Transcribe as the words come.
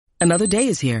Another day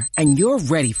is here, and you're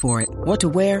ready for it. What to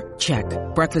wear? Check.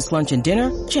 Breakfast, lunch, and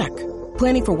dinner? Check.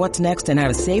 Planning for what's next and how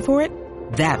to save for it?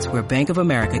 That's where Bank of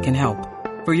America can help.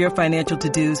 For your financial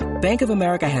to-dos, Bank of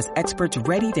America has experts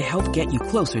ready to help get you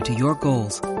closer to your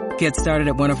goals. Get started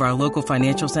at one of our local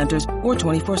financial centers or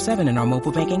 24/7 in our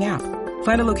mobile banking app.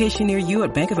 Find a location near you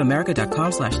at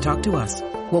bankofamerica.com/talktous.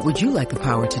 What would you like the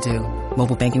power to do?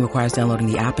 Mobile banking requires downloading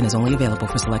the app and is only available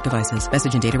for select devices.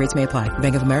 Message and data rates may apply.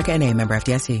 Bank of America N.A., member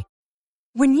FDIC.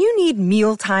 When you need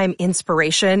mealtime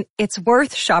inspiration, it's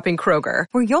worth shopping Kroger,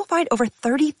 where you'll find over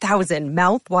 30,000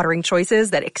 mouth-watering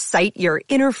choices that excite your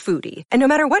inner foodie. And no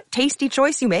matter what tasty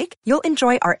choice you make, you'll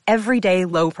enjoy our everyday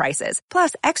low prices,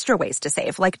 plus extra ways to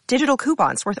save, like digital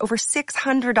coupons worth over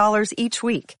 $600 each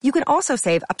week. You can also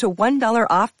save up to $1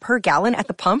 off per gallon at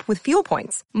the pump with fuel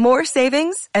points. More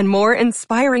savings and more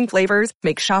inspiring flavors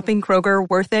make shopping Kroger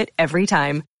worth it every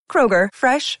time. Kroger,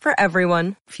 fresh for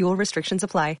everyone. Fuel restrictions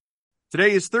apply.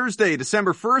 Today is Thursday,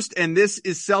 December 1st, and this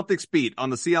is Celtics Beat on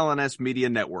the CLNS Media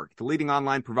Network, the leading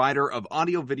online provider of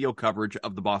audio-video coverage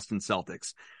of the Boston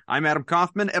Celtics. I'm Adam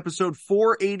Kaufman, episode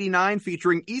 489,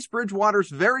 featuring East Bridgewater's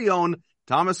very own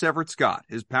Thomas Everett Scott,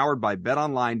 is powered by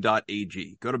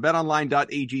betonline.ag. Go to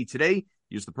betonline.ag today.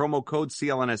 Use the promo code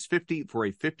CLNS50 for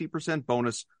a 50%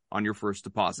 bonus on your first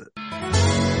deposit.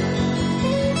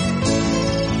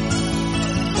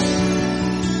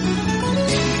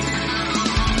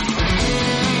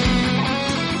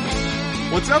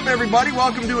 What's up, everybody?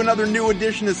 Welcome to another new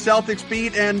edition of Celtics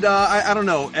Beat. And I don't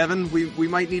know, Evan, we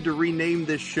might need to rename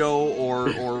this show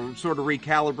or sort of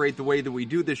recalibrate the way that we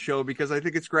do this show, because I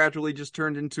think it's gradually just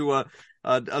turned into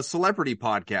a celebrity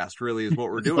podcast, really, is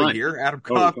what we're doing here. Adam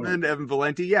Kaufman, Evan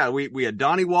Valenti. Yeah, we had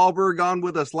Donnie Wahlberg on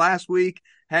with us last week,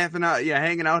 hanging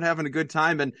out, having a good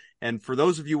time. And for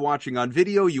those of you watching on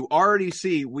video, you already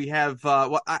see we have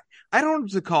I don't know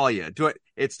what to call you.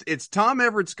 It's Tom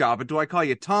Everett Scott, but do I call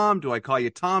you Tom? Do I call you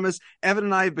Thomas? Evan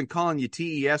and I have been calling you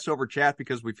TES over chat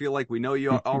because we feel like we know you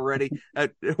already.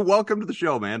 Welcome to the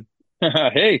show, man.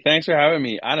 Hey, thanks for having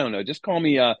me. I don't know. Just call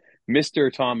me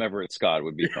Mr. Tom Everett Scott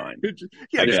would be fine.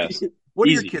 Yeah, I guess. What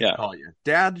do Easy, your kids call you?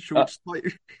 Dad? Should we just call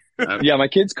you? Yeah, my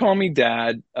kids call me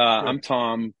Dad. I'm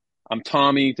Tom. I'm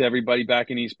Tommy to everybody back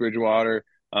in East Bridgewater.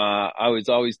 I was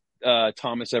always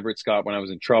Thomas Everett Scott when I was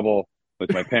in trouble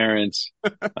with my parents.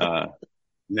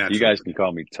 You guys can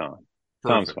call me Tom.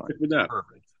 Perfect. Tom's fine.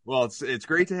 Perfect. Well, it's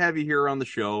great to have you here on the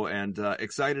show, and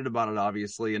excited about it,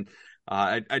 obviously. And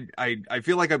I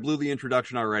feel like I blew the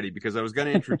introduction already, because I was going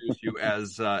to introduce you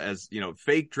as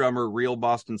fake drummer, real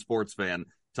Boston sports fan,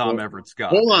 Tom Everett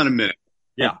Scott. Hold on a minute.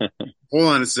 Yeah. Hold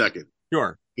on a second.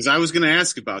 Sure. Because I was going to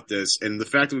ask about this, and the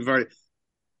fact that we've already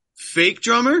fake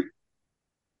drummer.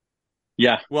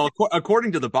 Yeah. Well,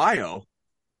 according to the bio.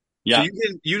 Yeah. So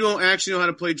you don't actually know how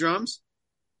to play drums?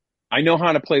 I know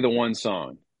how to play the one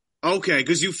song. Okay,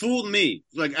 because you fooled me.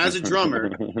 Like, as a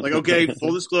drummer, okay,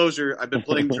 full disclosure, I've been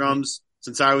playing drums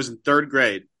since I was in third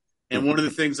grade. And one of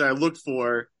the things I looked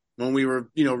for when we were,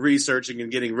 researching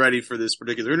and getting ready for this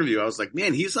particular interview, I was like,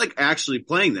 man, he's like actually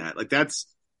playing that. Like, that's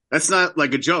not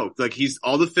like a joke. Like,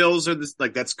 all the fills are this,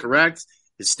 like, that's correct.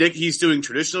 His stick, he's doing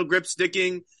traditional grip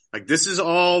sticking. Like, this is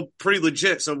all pretty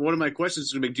legit. So one of my questions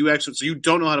is going to be, so you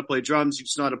don't know how to play drums. You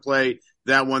just know how to play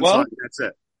that one song. That's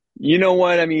it. You know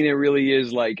what? I mean, it really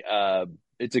is like,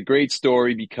 it's a great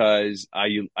story, because I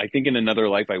think in another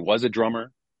life I was a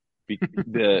drummer.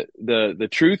 The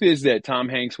truth is that Tom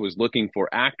Hanks was looking for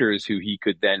actors who he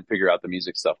could then figure out the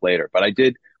music stuff later. But I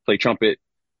did play trumpet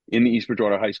in the East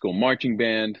Bridgewater High School marching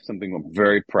band, something I'm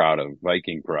very proud of,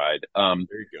 Viking pride. There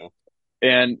you go.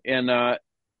 And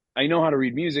I know how to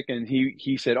read music, and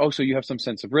he said, oh, so you have some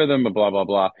sense of rhythm, blah, blah,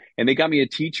 blah. And they got me a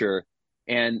teacher,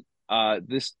 and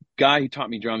this guy who taught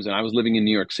me drums, and I was living in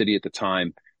New York City at the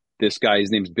time. This guy, his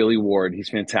name's Billy Ward. He's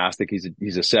fantastic.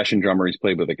 He's a session drummer. He's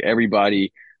played with like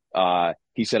everybody.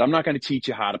 He said, I'm not going to teach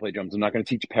you how to play drums. I'm not going to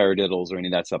teach paradiddles or any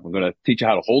of that stuff. I'm going to teach you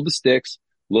how to hold the sticks,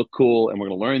 look cool, and we're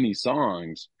going to learn these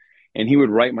songs. And he would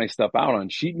write my stuff out on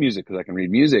sheet music, because I can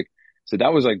read music. So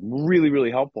that was like really,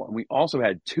 really helpful. And we also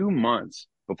had 2 months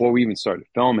before we even started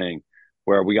filming,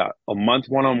 where we got a month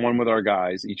one-on-one with our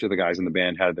guys. Each of the guys in the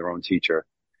band had their own teacher.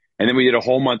 And then we did a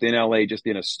whole month in LA, just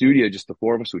in a studio. Just the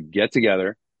four of us would get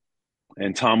together,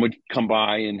 and Tom would come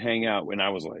by and hang out. And I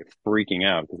was like freaking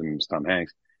out, because it was Tom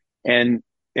Hanks. And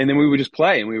then we would just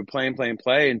play, and we would play and play and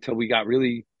play until we got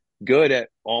really good at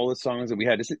all the songs that we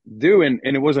had to do. And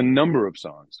it was a number of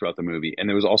songs throughout the movie. And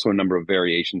there was also a number of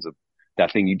variations of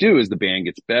that thing you do as the band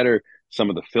gets better.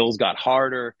 Some of the fills got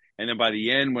harder. And then by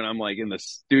the end, when I'm like in the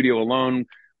studio alone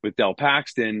with Del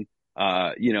Paxton,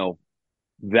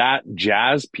 that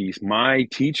jazz piece, my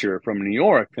teacher from New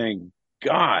York, thank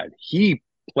God, he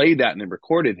played that and then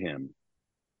recorded him.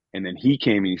 And then he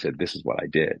came and he said, this is what I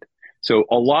did. So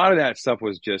a lot of that stuff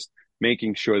was just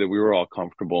making sure that we were all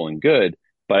comfortable and good.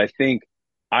 But I think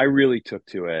I really took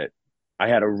to it. I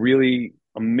had a really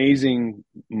amazing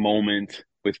moment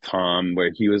with Tom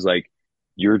where he was like,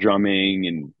 you're drumming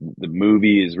and the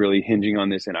movie is really hinging on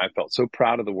this. And I felt so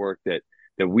proud of the work that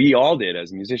we all did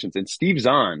as musicians. And Steve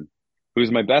Zahn, who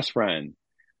was my best friend,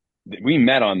 we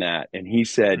met on that. And he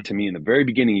said to me in the very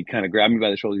beginning, he kind of grabbed me by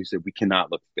the shoulder. He said, we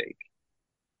cannot look fake.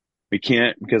 We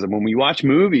can't, because when we watch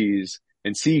movies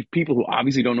and see people who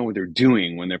obviously don't know what they're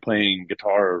doing when they're playing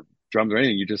guitar or drums or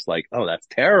anything, you're just like, oh, that's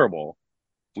terrible.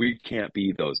 We can't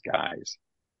be those guys.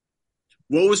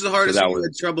 What was the hardest thing you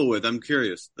had trouble with? I'm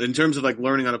curious. In terms of like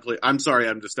learning how to play. I'm sorry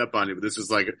I'm to step on you, but this is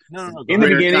like in the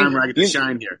beginning time where I get to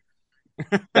shine here.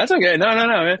 That's okay. No,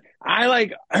 man.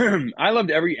 I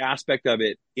loved every aspect of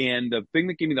it. And the thing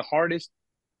that gave me the hardest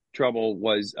trouble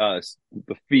was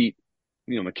the feet,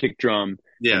 the kick drum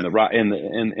and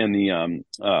the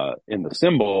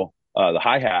cymbal, the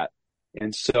hi-hat.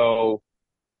 And so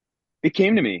it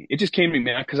came to me. It just came to me,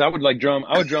 man, because I would drum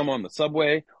on the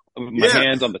subway, with my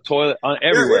hands on the toilet, on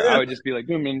everywhere. I would just be like,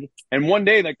 and one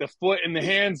day, like the foot and the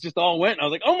hands just all went. And I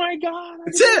was like, oh my God.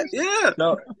 That's it. Yeah.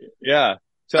 So, yeah.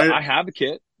 So I have the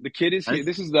kit. The kit is here.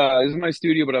 This is my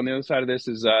studio, but on the other side of this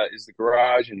is the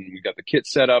garage, and we got the kit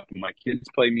set up, and my kids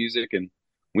play music, and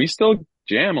we still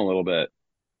jam a little bit.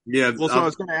 Yeah. Well, so I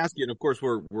was going to ask you, and of course,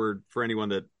 we're for anyone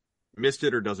that missed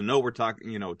it or doesn't know, we're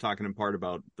talking in part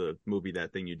about the movie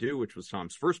That Thing You Do, which was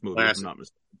Tom's first movie, if I'm not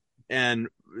mistaken. And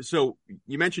so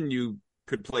you mentioned you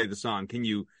could play the song. Can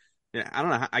you? I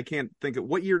don't know. I can't think of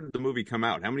what year did the movie come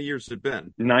out. How many years has it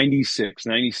been? 96.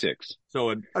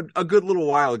 So a good little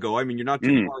while ago. I mean, you're not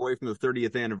too far away from the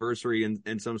 30th anniversary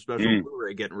and some special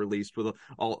Blu-ray getting released with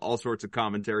all sorts of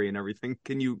commentary and everything.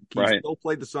 Can you still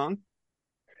play the song?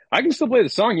 I can still play the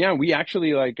song. Yeah, we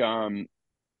actually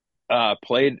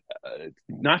played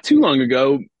not too long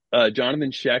ago.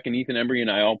 Jonathan Sheck and Ethan Embry and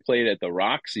I all played at the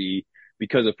Roxy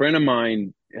because a friend of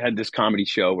mine had this comedy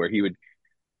show where he would.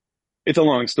 It's a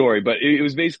long story, but it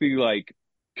was basically like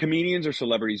comedians or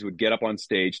celebrities would get up on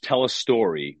stage, tell a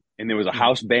story, and there was a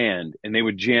house band, and they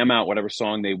would jam out whatever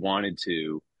song they wanted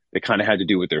to that kind of had to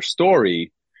do with their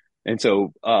story. And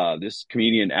so this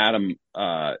comedian, Adam,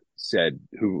 said,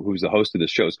 who's the host of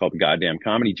this show, it's called the Goddamn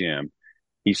Comedy Jam.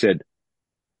 He said,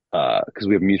 because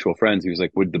we have mutual friends, he was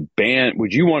like,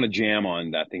 would you want to jam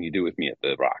on That Thing You Do with me at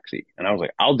the Roxy? And I was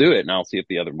like, I'll do it, and I'll see if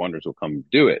the other Wonders will come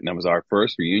do it. And that was our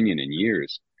first reunion in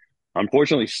years.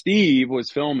 Unfortunately, Steve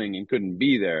was filming and couldn't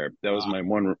be there. That was my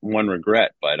one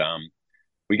regret. But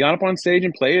we got up on stage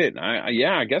and played it. And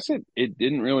I guess it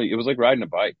didn't really. It was like riding a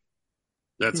bike.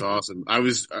 That's awesome. I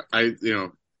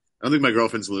don't think my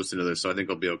girlfriend's listening to this, so I think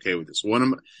I'll be okay with this.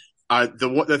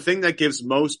 The thing that gives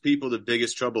most people the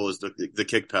biggest trouble is the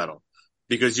kick pedal,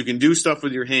 because you can do stuff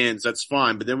with your hands, that's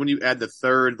fine. But then when you add the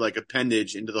third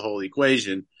appendage into the whole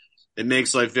equation, it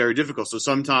makes life very difficult. So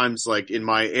sometimes, like in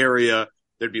my area,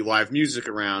 there'd be live music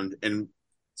around, and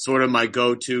sort of my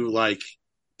go-to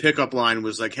pickup line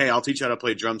was like, hey, I'll teach you how to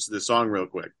play drums to this song real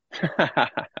quick.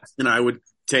 And I would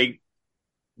take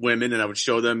women and I would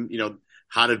show them,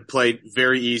 how to play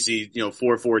very easy,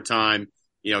 4/4 time,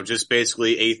 just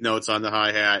basically eighth notes on the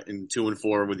hi-hat and 2 and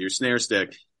 4 with your snare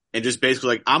stick. And just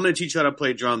basically I'm going to teach you how to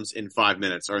play drums in 5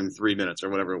 minutes or in 3 minutes or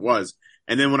whatever it was.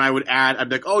 And then when I would add, I'd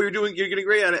be like, oh, you're getting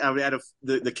great at it. I would add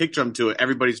the kick drum to it.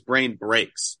 Everybody's brain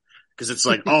breaks. Because it's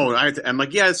like, I'm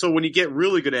like, yeah, so when you get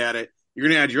really good at it, you're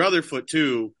going to add your other foot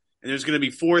too, and there's going to be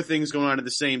 4 things going on at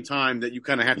the same time that you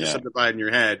kind of have to subdivide in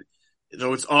your head.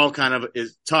 So it's all kind of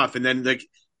is tough. And then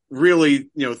really,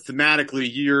 thematically,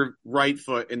 your right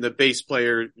foot and the bass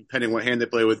player, depending what hand they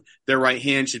play with, their right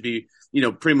hand should be,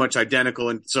 pretty much identical.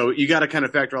 And so you got to kind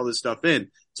of factor all this stuff in.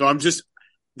 So I'm just,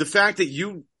 the fact that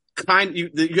you had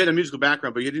a musical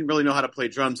background, but you didn't really know how to play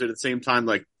drums at the same time,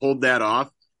 pulled that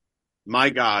off. My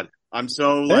God. I'm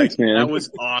so Thanks, man. That was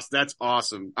awesome. That's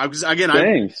awesome. I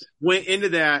went into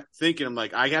that thinking, I'm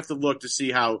like, I have to look to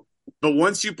see how, but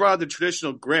once you brought the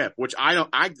traditional grip, which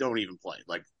I don't even play.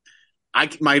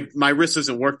 My wrist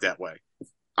doesn't work that way.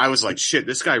 I was like, shit,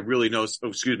 this guy really knows. Oh,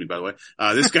 excuse me, by the way.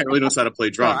 This guy really knows how to play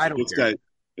drums. I don't care.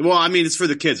 Well, I mean, it's for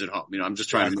the kids at home. I'm just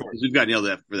trying to, we've gotten yelled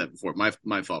at for that before.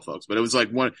 My fault, folks. But it was I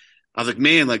was like,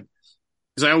 man,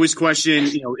 because I always question,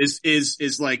 is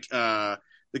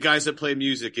the guys that play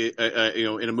music, in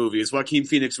a movie, is Joaquin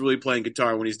Phoenix really playing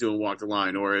guitar when he's doing Walk the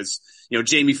Line, or is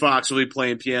Jamie Foxx really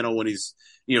playing piano when he's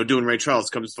doing Ray Charles?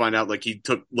 Comes to find out he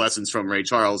took lessons from Ray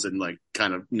Charles and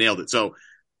kind of nailed it. So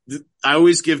I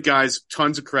always give guys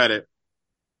tons of credit.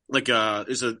 Like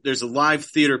there's a live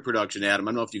theater production, Adam.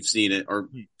 I don't know if you've seen it, or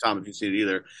Tom, if you've seen it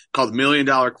either, called $1 Million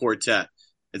Quartet.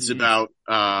 It's about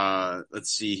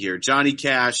let's see here, Johnny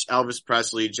Cash, Elvis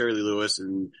Presley, Jerry Lee Lewis,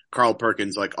 and Carl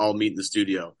Perkins like all meet in the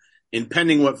studio. And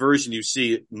pending what version you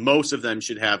see, most of them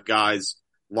should have guys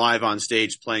live on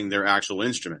stage playing their actual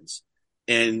instruments,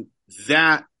 and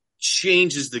that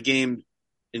changes the game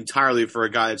entirely for a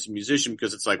guy that's a musician,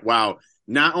 because it's like, wow,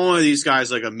 not only are these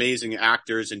guys like amazing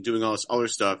actors and doing all this other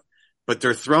stuff, but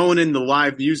they're throwing in the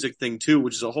live music thing too,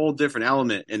 which is a whole different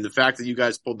element. And the fact that you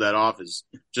guys pulled that off is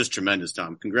just tremendous,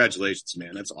 Tom. Congratulations,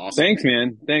 man. That's awesome. Thanks,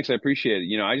 man. Thanks. I appreciate it.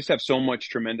 You know, I just have so much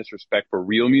tremendous respect for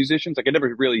real musicians. Like, I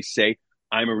never really say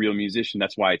I'm a real musician.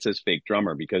 That's why it says fake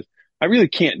drummer, because I really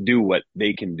can't do what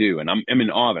they can do. And I'm in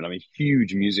awe of it. I'm a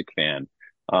huge music fan.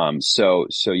 So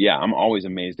yeah, I'm always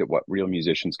amazed at what real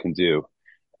musicians can do.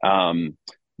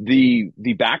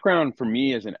 The background for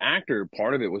me as an actor,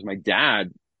 part of it was my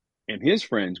dad and his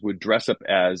friends would dress up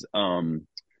as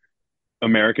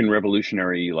American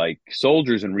Revolutionary like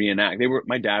soldiers and reenact.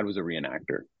 My dad was a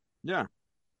reenactor. Yeah.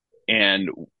 And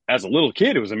as a little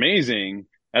kid, it was amazing.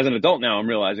 As an adult now, I'm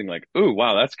realizing like, ooh,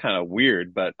 wow, that's kind of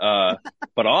weird, but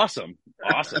awesome.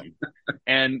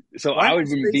 And so Why I would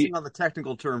be on the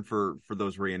technical term for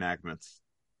those reenactments.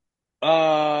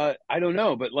 I don't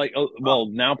know, but like, well,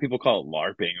 now people call it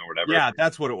LARPing or whatever. Yeah,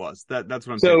 that's what it was. That's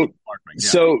what I'm thinking. LARPing.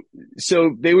 Yeah.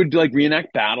 So they would like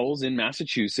reenact battles in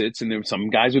Massachusetts, and some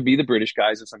guys would be the British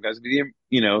guys, and some guys would be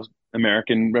the,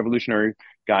 American Revolutionary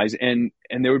guys, and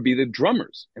there would be the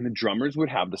drummers, and the drummers would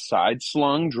have the side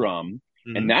slung drum,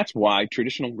 and that's why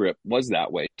traditional grip was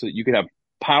that way, so you could have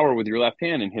power with your left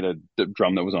hand and hit the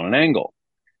drum that was on an angle.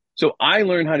 So I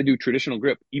learned how to do traditional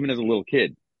grip even as a little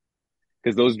kid,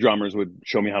 because those drummers would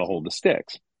show me how to hold the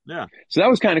sticks. Yeah. So that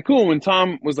was kind of cool when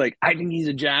Tom was like, I think he's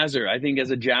a jazzer. I think as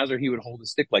a jazzer, he would hold a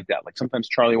stick like that. Like sometimes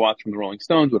Charlie Watts from the Rolling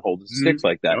Stones would hold his sticks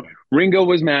like that. Yep. Ringo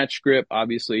was match grip.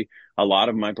 Obviously, a lot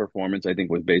of my performance, I think,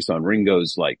 was based on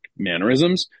Ringo's like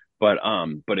mannerisms, but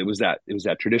it was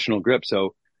that traditional grip.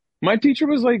 So my teacher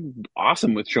was like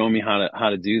awesome with showing me how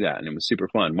to do that. And it was super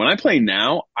fun. When I play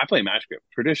now, I play match grip.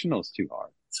 Traditional is too hard.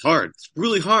 It's hard. It's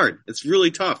really hard. It's really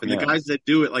tough. And the guys that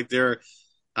do it, like they're,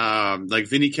 like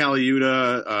Vinny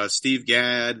Caliuta, Steve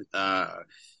Gadd,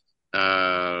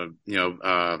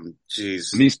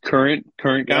 geez. These current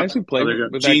guys who play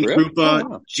with Gene that grip?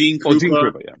 Krupa, Gene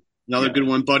Krupa, yeah. Another good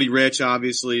one. Buddy Rich,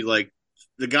 obviously. Like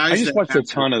the guys. I just watched a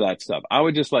ton of that stuff. I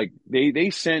would just like, they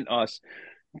sent us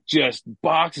just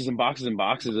boxes and boxes and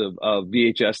boxes of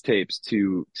VHS tapes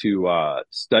to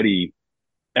study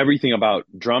everything about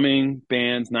drumming,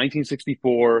 bands,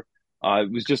 1964.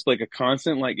 It was just like a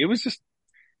constant, like, it was just,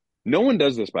 no one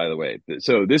does this, by the way.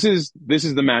 So this is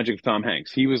the magic of Tom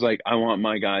Hanks. He was like, I want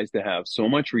my guys to have so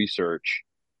much research,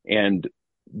 and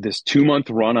this 2-month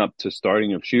run up to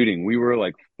starting of shooting, we were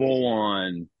like full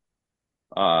on,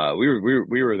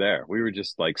 we were there. We were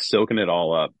just like soaking it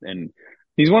all up. And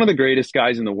he's one of the greatest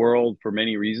guys in the world for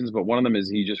many reasons, but one of them is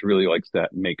he just really likes to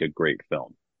make a great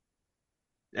film.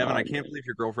 Evan, I can't believe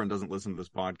your girlfriend doesn't listen to this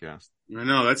podcast. I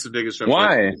know, that's the biggest.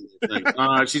 Why?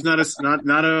 She's not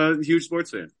a huge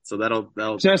sports fan, so that'll.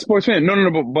 She's not a sports fan. No.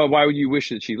 But why would you wish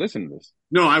that she listened to this?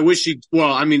 No, I wish she.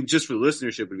 Well, I mean, just for the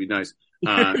listenership would be nice.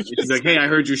 She's like, hey, I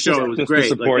heard your show. It was just great. To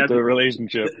support like, the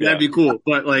relationship. That'd be cool.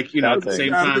 But like, at the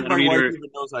same time, I don't need her. Even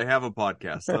knows I have a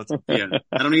podcast. So that's... Yeah,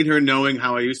 I don't need her knowing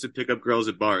how I used to pick up girls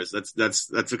at bars.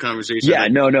 That's a conversation. Yeah,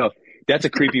 no. That's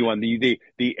a creepy one. The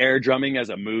air drumming as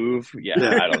a move. Yeah,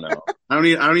 I don't know. I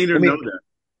don't need her to know that.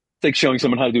 It's like showing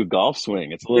someone how to do a golf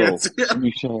swing. It's a little. Let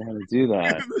me show you how to do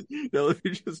that. No, let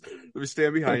me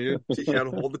stand behind you. Teach you how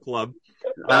to hold the club.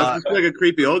 I feel like a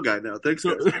creepy old guy now. Thanks,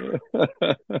 guys.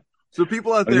 So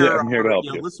people out there, I'm here to help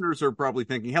you. Listeners are probably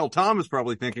thinking, hell, Tom is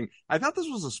probably thinking, I thought this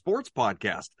was a sports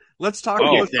podcast. Let's talk.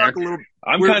 Let's talk a little.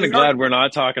 I'm kind of glad we're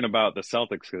not talking about the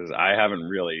Celtics, because I haven't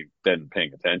really been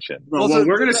paying attention. Well,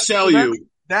 we're going to sell you.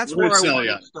 That's where I want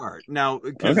to start. Now,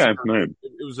 okay,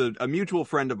 it was a mutual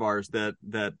friend of ours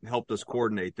that helped us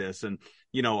coordinate this. And,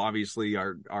 obviously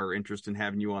our interest in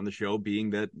having you on the show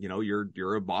being that,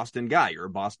 you're a Boston guy, you're a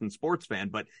Boston sports fan.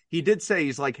 But he did say,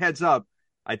 he's like, heads up,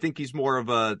 I think he's more of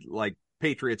a like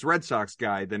Patriots Red Sox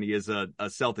guy than he is a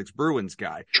Celtics Bruins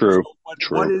guy. True. So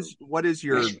True. What is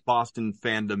your Boston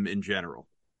fandom in general?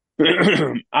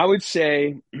 I would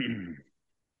say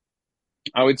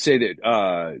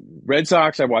that Red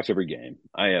Sox, I watch every game.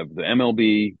 I have the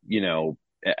MLB,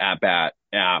 at bat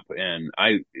app, and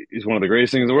it's one of the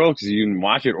greatest things in the world, because you can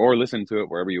watch it or listen to it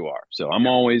wherever you are. So I'm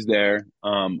always there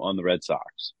on the Red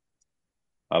Sox.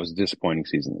 It was a disappointing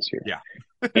season this year. Yeah.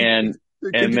 And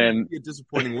And then be a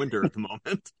disappointing winter at the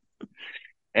moment.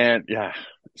 And yeah,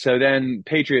 so then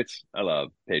Patriots, I love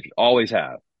Patriots, always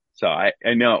have. So I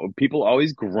know people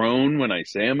always groan when I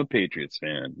say I'm a Patriots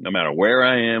fan, no matter where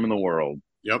I am in the world.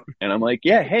 Yep. And I'm like,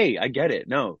 yeah, hey, I get it.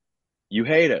 No, you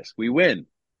hate us. We win.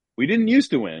 We didn't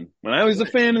used to win. When I was a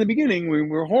fan in the beginning, we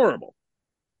were horrible.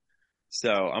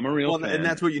 So I'm a real fan. And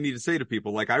that's what you need to say to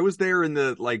people. Like, I was there in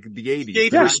the 80s.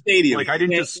 Gaither Stadium. Like, I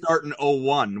didn't just start in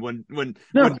 01 when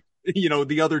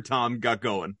the other Tom got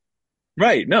going.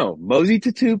 Right. No, Mosey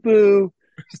Tutupu,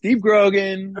 Steve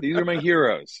Grogan. These are my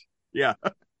heroes. Yeah.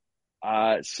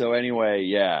 So anyway,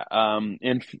 yeah.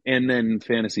 And then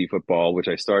fantasy football, which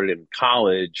I started in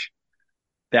college,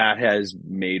 that has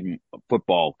made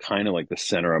football kind of like the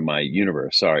center of my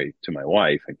universe. Sorry to my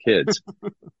wife and kids.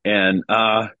 And,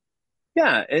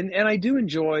 yeah, and I do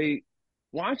enjoy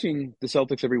watching the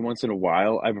Celtics every once in a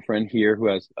while. I have a friend here who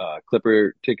has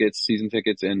Clipper tickets, season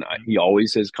tickets, and he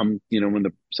always has come, when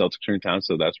the Celtics are in town,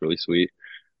 so that's really sweet.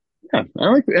 Yeah, I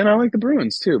like the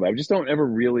Bruins too, but I just don't ever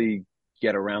really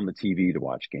get around the TV to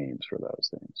watch games for those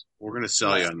things. We're gonna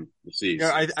sell you on the seats.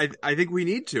 Yeah, I think we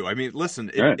need to. I mean,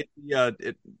 listen,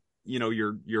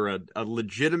 you're a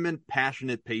legitimate,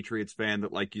 passionate Patriots fan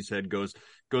that, like you said, goes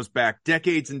back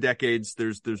decades and decades.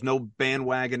 There's no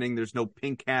bandwagoning. There's no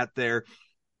pink hat there.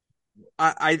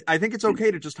 I think it's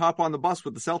okay to just hop on the bus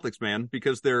with the Celtics, man,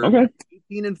 because they're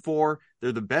 18-4.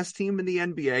 They're the best team in the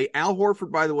NBA. Al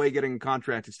Horford, by the way, getting a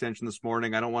contract extension this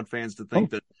morning. I don't want fans to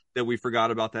think that we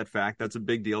forgot about that fact. That's a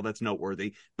big deal. That's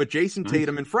noteworthy. But Jason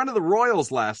Tatum in front of the Royals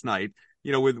last night,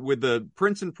 with the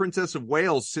Prince and Princess of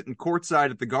Wales sitting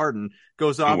courtside at the Garden,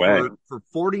 goes off for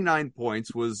 49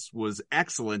 points, was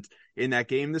excellent in that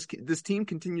game. This team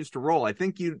continues to roll. I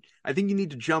think you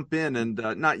need to jump in and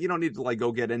you don't need to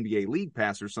go get NBA League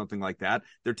Pass or something like that.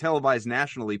 They're televised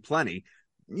nationally plenty.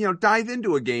 Dive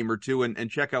into a game or two and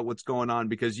check out what's going on,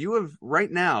 because you have right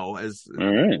now, as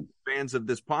fans of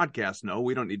this podcast know,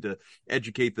 we don't need to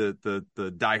educate the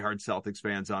diehard Celtics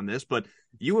fans on this, but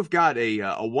you have got a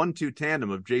 1-2 tandem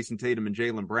of Jason Tatum and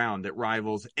Jaylen Brown that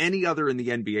rivals any other in the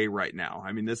NBA right now.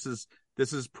 I mean, this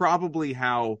is probably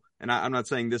how, and I'm not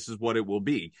saying this is what it will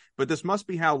be, but this must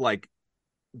be how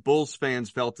Bulls fans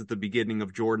felt at the beginning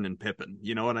of Jordan and Pippen.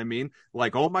 You know what I mean?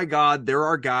 Like, oh my God, there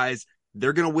are guys.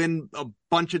 They're going to win a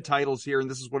bunch of titles here, and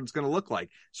this is what it's going to look like.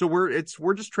 So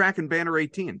we're just tracking Banner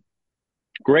 18.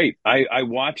 Great. I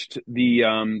watched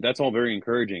that's all very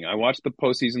encouraging. I watched the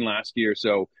postseason last year,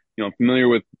 so I'm familiar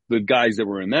with the guys that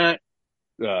were in that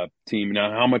team.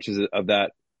 Now, how much of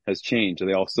that has changed? Are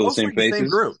they all still mostly the same faces? Same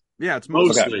group. Yeah, it's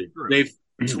mostly. They've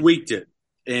tweaked it,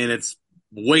 and it's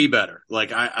way better.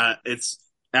 Like it's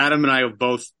Adam and I will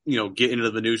both get into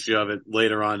the minutia of it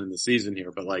later on in the season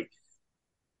here, but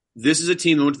this is a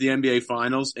team that went to the NBA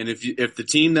Finals, and if the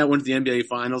team that went to the NBA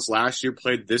Finals last year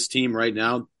played this team right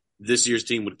now, this year's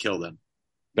team would kill them.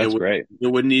 That's great. It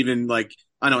wouldn't even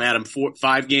I know, Adam,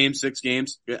 5 games, 6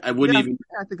 games. I wouldn't even.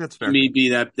 I think that's fair. Me be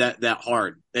that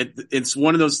hard. It's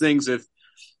one of those things. If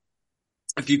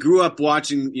you grew up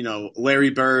watching, Larry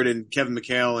Bird and Kevin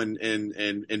McHale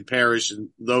and Parrish and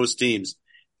those teams,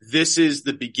 this is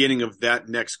the beginning of that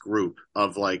next group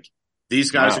of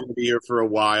these guys are going to be here for a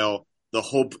while. The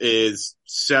hope is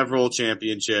several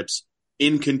championships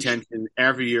in contention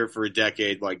every year for a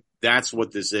decade. That's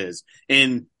what this is.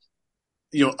 And,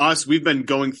 we've been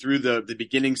going through the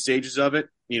beginning stages of it,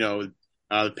 the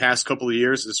past couple of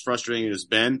years, as frustrating as it's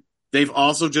been. They've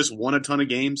also just won a ton of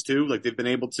games too. They've been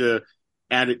able to,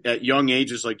 at young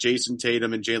ages, Jason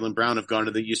Tatum and Jaylen Brown have gone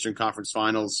to the Eastern Conference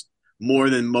Finals more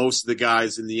than most of the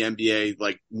guys in the NBA,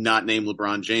 not named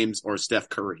LeBron James or Steph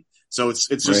Curry. So it's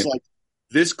just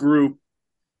this group,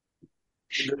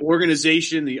 the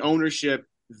organization, the ownership,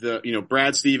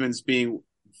 Brad Stevens being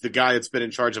the guy that's been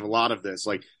in charge of a lot of this,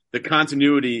 the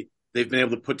continuity they've been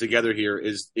able to put together here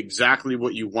is exactly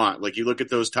what you want. You look at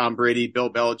those Tom Brady,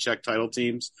 Bill Belichick title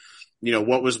teams,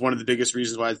 what was one of the biggest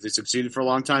reasons why they succeeded for a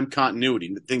long time?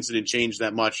 Continuity. Things didn't change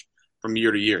that much from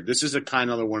year to year. This is a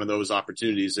kind of one of those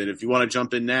opportunities. And if you want to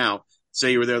jump in now,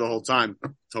 say you were there the whole time,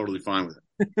 totally fine with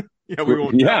it. Yeah, we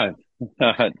won't. Yeah.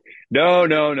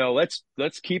 No.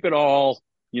 Let's keep it all,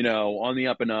 on the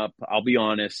up and up. I'll be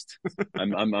honest.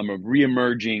 I'm a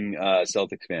reemerging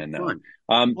Celtics fan now.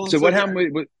 So what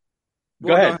happened with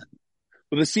go ahead.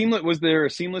 Well, was there a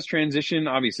seamless transition?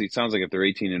 Obviously, it sounds like if they're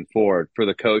 18-4 for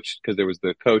the coach, because there was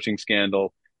the coaching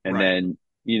scandal, and then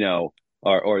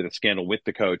or the scandal with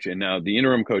the coach, and now the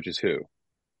interim coach is who?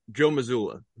 Joe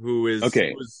Mazzulla, who is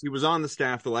okay. He was on the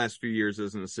staff the last few years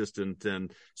as an assistant,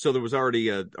 and so there was already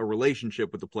a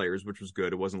relationship with the players, which was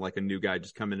good. It wasn't like a new guy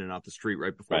just coming in off the street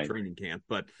right before training camp.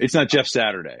 But it's not Jeff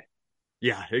Saturday.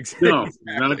 Yeah, exactly. No,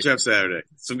 not Jeff Saturday.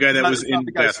 Some guy that was in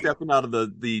the guy basketball. stepping out of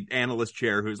the analyst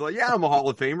chair who's like, yeah, I'm a Hall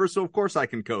of Famer, so of course I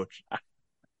can coach.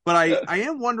 But I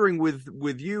am wondering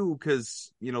with you,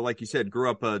 because, you know, like you said, grew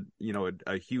up a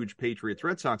huge Patriots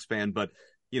Red Sox fan, but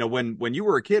you know, when you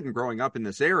were a kid and growing up in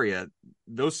this area,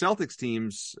 those Celtics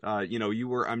teams, you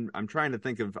were, I'm trying to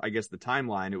think of, I guess, the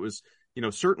timeline. It was, you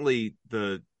know, certainly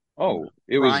the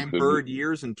prime Bird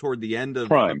years and toward the end of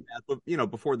prime,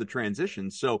 before the transition.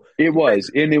 So it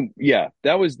was,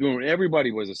 that was when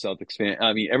everybody was a Celtics fan.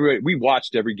 I mean, we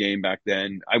watched every game back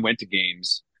then. I went to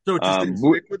games. So it just didn't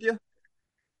stick with you?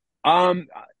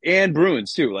 And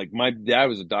Bruins too. Like my dad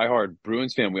was a diehard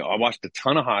Bruins fan. I watched a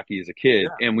ton of hockey as a kid,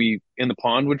 and in the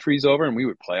pond would freeze over and we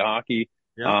would play hockey.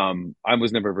 Yeah. I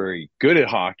was never very good at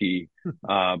hockey,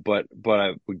 but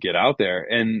I would get out there.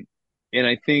 And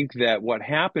I think that what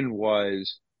happened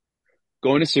was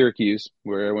going to Syracuse,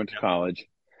 where I went to college.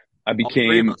 I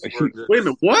became a huge. Wait a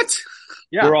minute, what?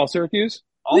 Yeah, we're all Syracuse.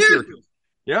 Syracuse.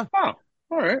 Yeah. Oh,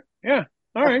 all right. Yeah.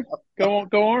 All right. Go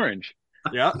Orange.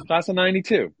 Yeah. Class of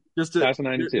 '92. Class of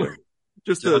 '92.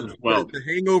 Just the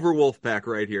hangover wolf pack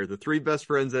right here. The three best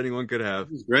friends anyone could have.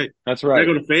 Great. That's right. I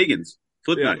go to Fagan's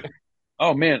Flip Night.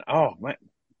 Oh man. Oh my.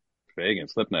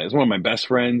 Fagan's Flip Night is one of my best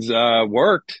friends.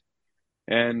 Worked,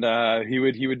 and he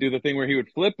would do the thing where he would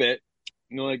flip it,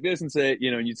 like this, and say,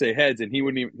 and you'd say heads, and he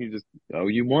wouldn't even. He just,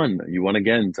 you won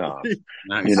again, Tom.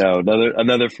 Nice.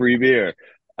 Another free beer.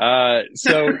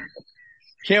 So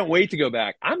can't wait to go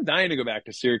back. I'm dying to go back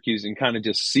to Syracuse and kind of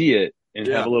just see it. And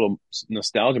have a little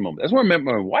nostalgia moment. That's where I met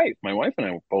my wife. My wife and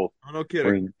I were both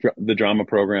were in the drama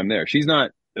program there. She's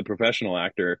not a professional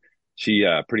actor. She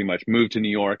pretty much moved to New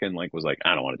York and was like,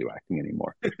 I don't want to do acting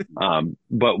anymore.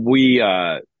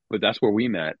 But that's where we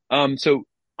met. So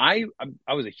I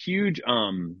was a huge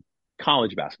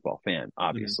college basketball fan,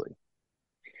 obviously.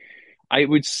 Mm-hmm. I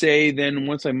would say then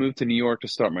once I moved to New York to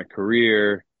start my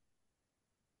career,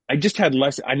 I just had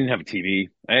I didn't have a TV.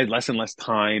 I had less and less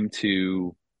time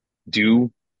to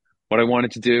do what I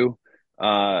wanted to do,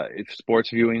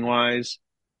 sports viewing wise.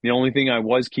 The only thing I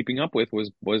was keeping up with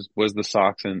was the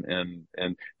Sox and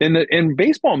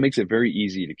baseball makes it very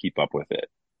easy to keep up with it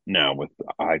now with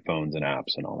iPhones and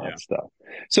apps and all that stuff.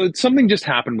 So something just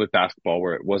happened with basketball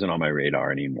where it wasn't on my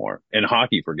radar anymore. And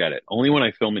hockey, forget it. Only when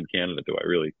I film in Canada do I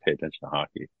really pay attention to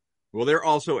hockey. Well, they're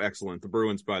also excellent. The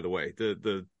Bruins, by the way,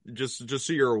 just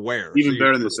so you're aware, even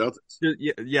better than the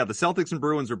Celtics. Yeah, the Celtics and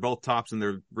Bruins are both tops in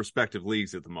their respective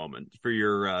leagues at the moment. For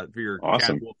your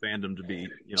awesome. casual fandom to be,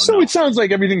 So it sounds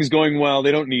like everything's going well.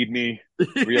 They don't need me,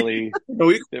 really.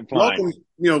 They're fine.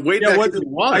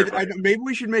 Maybe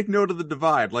we should make note of the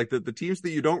divide. Like the teams that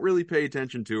you don't really pay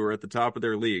attention to are at the top of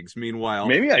their leagues. Meanwhile,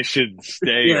 maybe I should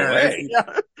stay away.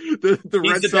 Yeah, the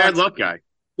He's Red the Sox, bad luck guy.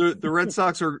 The Red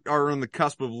Sox are on the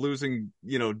cusp of losing,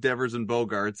 Devers and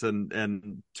Bogarts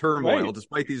and turmoil,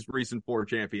 despite these recent 4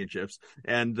 championships.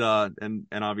 And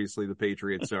obviously the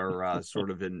Patriots are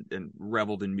sort of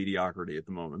reveled in mediocrity at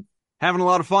the moment. Having a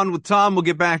lot of fun with Tom. We'll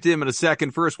get back to him in a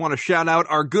second. First, want to shout out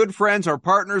our good friends, our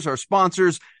partners, our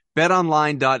sponsors,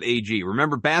 BetOnline.ag.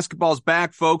 Remember, basketball's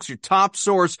back, folks. Your top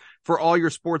source for all your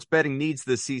sports betting needs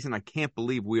this season. I can't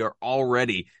believe we are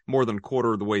already more than a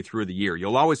quarter of the way through the year.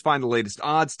 You'll always find the latest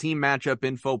odds, team matchup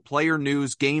info, player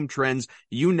news, game trends,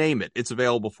 you name it. It's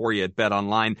available for you at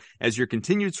BetOnline. As your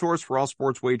continued source for all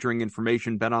sports wagering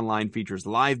information, BetOnline features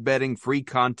live betting, free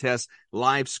contests,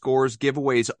 live scores,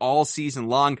 giveaways all season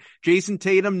long. Jason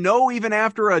Tatum, no, even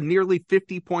after a nearly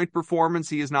 50-point performance,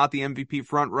 he is not the MVP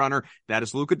frontrunner. That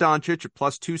is Luka Doncic at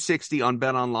plus 260 on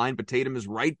BetOnline, but Tatum is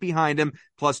right behind him,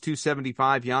 plus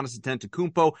 275. Giannis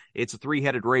Antetokounmpo, it's a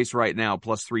three-headed race right now,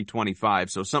 plus 325.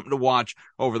 So something to watch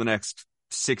over the next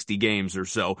 60 games or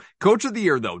so. Coach of the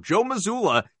year, though, Joe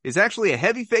Mazzulla is actually a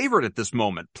heavy favorite at this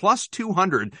moment, plus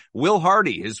 200. Will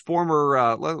Hardy, his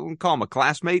former, let's call him a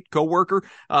classmate, coworker,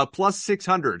 plus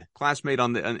 600. Classmate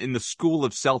in the school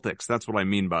of Celtics. That's what I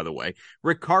mean, by the way.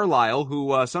 Rick Carlisle,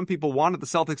 who some people wanted the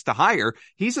Celtics to hire,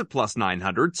 he's at plus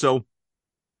 900. So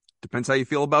depends how you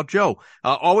feel about Joe.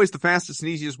 Always the fastest and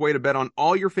easiest way to bet on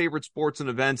all your favorite sports and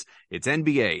events. It's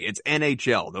NBA. It's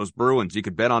NHL. Those Bruins, you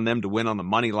could bet on them to win on the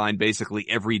money line basically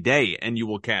every day, and you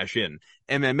will cash in.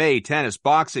 MMA, tennis,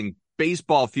 boxing,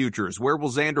 baseball futures. Where will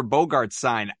Xander Bogaerts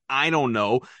sign? I don't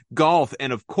know. Golf,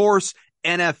 and of course,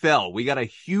 NFL. We got a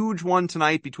huge one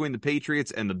tonight between the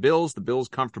Patriots and the Bills. The Bills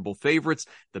comfortable favorites.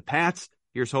 The Pats,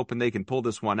 here's hoping they can pull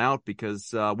this one out because,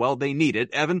 they need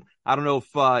it. Evan, I don't know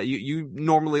if you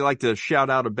normally like to shout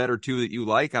out a bet or two that you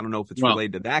like. I don't know if it's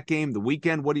related to that game, the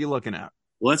weekend. What are you looking at?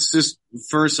 Let's just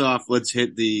first off, let's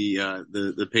hit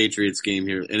the Patriots game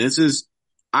here, and this is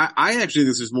I actually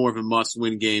think this is more of a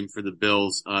must-win game for the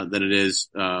Bills than it is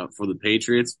for the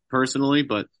Patriots personally,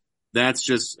 but that's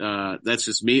just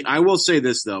me. I will say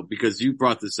this though, because you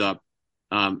brought this up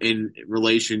in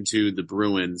relation to the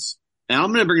Bruins, and I'm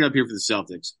going to bring it up here for the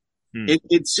Celtics.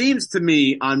 It seems to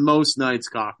me on most nights,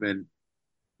 Kaufman,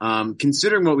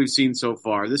 considering what we've seen so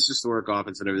far, this historic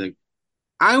offense and everything,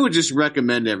 I would just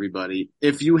recommend everybody,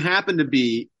 if you happen to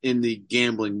be in the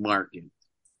gambling market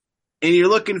and you're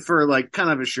looking for like kind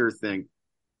of a sure thing,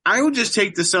 I would just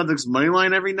take the Celtics money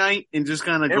line every night and just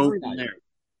kind of go from there.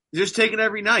 Just take it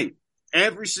every night,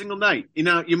 every single night. You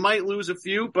know, you might lose a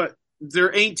few, but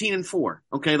they're 18-4.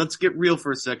 Okay, let's get real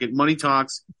for a second. Money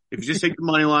talks. If you just take the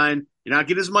money line, you're not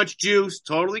getting as much juice.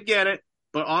 Totally get it.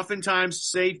 But oftentimes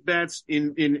safe bets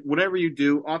in whatever you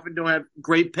do often don't have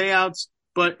great payouts,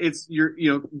 but it's your,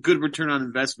 good return on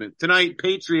investment. Tonight,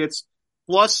 Patriots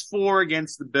 +4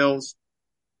 against the Bills.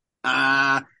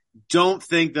 Don't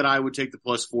think that I would take the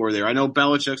 +4 there. I know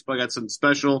Belichick's probably got something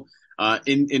special,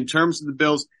 in terms of the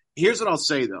Bills. Here's what I'll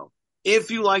say though.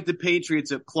 If you like the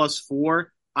Patriots at +4,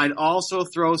 I'd also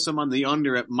throw some on the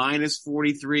under at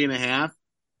 -43.5.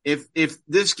 If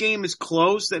this game is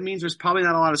close, that means there's probably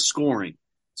not a lot of scoring.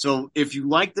 So if you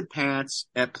like the Pats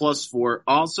at +4,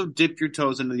 also dip your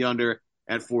toes into the under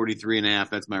at 43.5.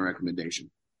 That's my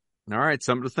recommendation. All right,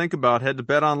 something to think about. Head to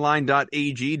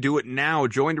betonline.ag. Do it now.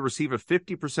 Join to receive a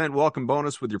 50% welcome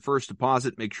bonus with your first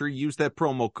deposit. Make sure you use that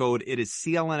promo code. It is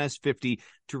CLNS50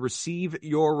 to receive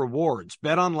your rewards.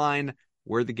 BetOnline,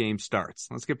 where the game starts.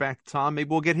 Let's get back to Tom. Maybe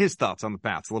we'll get his thoughts on the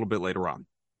Pats a little bit later on.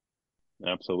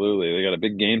 Absolutely. They got a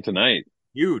big game tonight.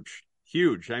 Huge.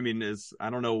 I mean, I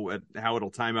don't know how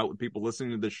it'll time out with people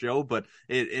listening to the show, but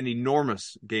an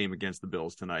enormous game against the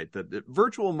Bills tonight. The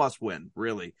virtual must win,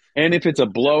 really. And if it's a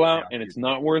blowout and it's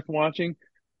not worth watching,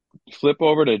 flip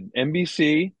over to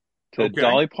NBC to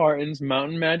Dolly Parton's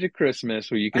Mountain Magic Christmas,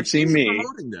 where you can see me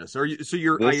promoting this. I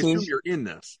assume you're in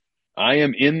this. I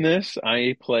am in this.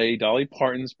 I play Dolly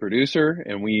Parton's producer,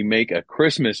 and we make a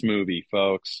Christmas movie,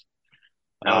 folks.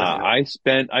 I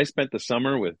spent the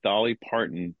summer with Dolly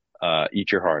Parton.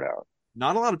 Eat your heart out.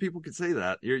 Not a lot of people could say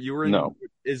that. You were in. No.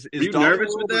 Are you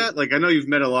nervous with that? Like, I know you've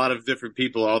met a lot of different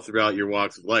people all throughout your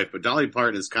walks of life, but Dolly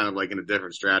Parton is kind of like in a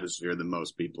different stratosphere than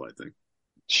most people, I think.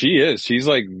 She is. She's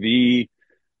like the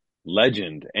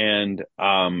legend, and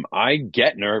I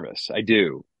get nervous. I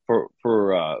do. For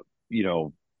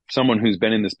someone who's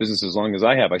been in this business as long as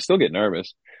I have, I still get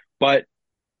nervous. But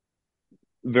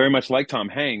very much like Tom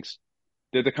Hanks,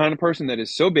 they're the kind of person that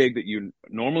is so big that you're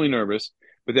normally nervous,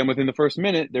 but then within the first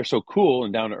minute, they're so cool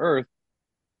and down to earth,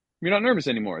 you're not nervous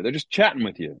anymore. They're just chatting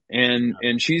with you.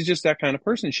 And she's just that kind of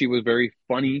person. She was very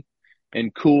funny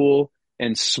and cool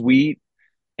and sweet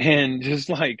and just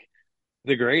like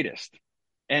the greatest.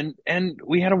 And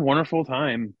we had a wonderful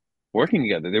time working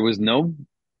together. There was no,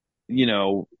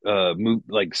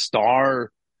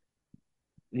 star,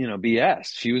 BS.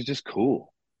 She was just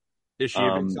cool. Is she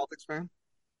a big Celtics fan?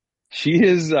 She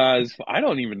is, I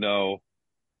don't even know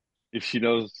if she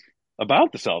knows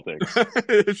about the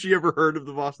Celtics. Has she ever heard of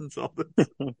the Boston Celtics?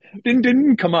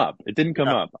 Didn't come up. It didn't come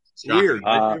up. It's weird.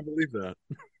 I can't believe that.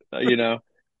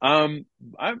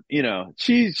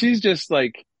 She's just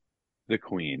like the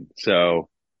queen. So,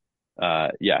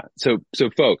 yeah. So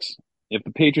folks, if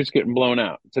the Patriots getting blown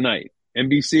out tonight,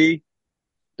 NBC,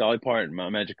 Dolly Parton, My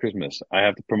Magic Christmas, I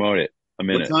have to promote it. A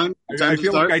minute. What time I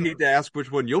feel like I need to ask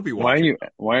which one you'll be watching.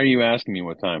 Why are you asking me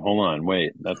what time? Hold on,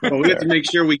 wait. That's not we have to make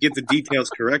sure we get the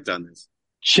details correct on this.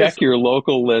 Check your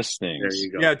local listings. There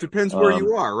you go. Yeah, it depends where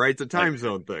you are, right? It's a time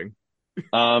zone thing.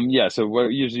 Yeah. So,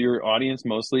 what is your audience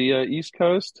mostly East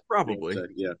Coast? Probably.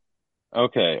 Yeah.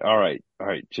 Okay. All right.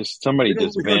 Just somebody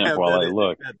just vamp while I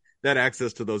look. That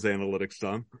access to those analytics,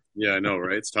 Tom. Yeah, I know,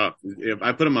 right? It's tough. If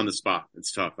I put them on the spot,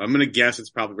 it's tough. I'm going to guess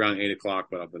it's probably around 8:00,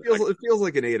 but it feels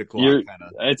like an 8:00 kind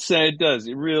of. It does.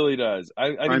 It really does.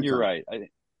 I think you're right.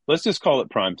 Let's just call it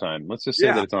prime time. Let's just say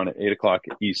that it's on at 8:00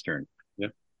 Eastern. Yeah.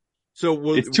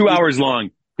 So it's 2 hours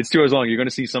long. It's 2 hours long. You're going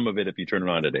to see some of it if you turn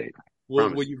it on at 8.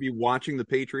 Will you be watching the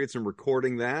Patriots and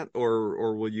recording that,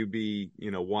 or will you be,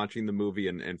 watching the movie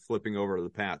and flipping over to the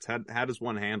Pats? How does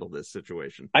one handle this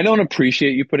situation? I don't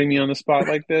appreciate you putting me on the spot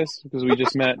like this because we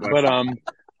just met, but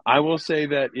I will say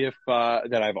that if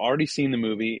that I've already seen the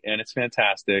movie and it's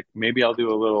fantastic, maybe I'll do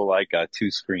a little like a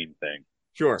 2-screen thing.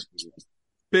 Sure.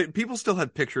 But people still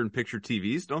have picture-in-picture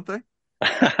TVs, don't they?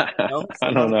 No?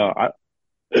 I don't know.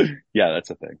 Yeah,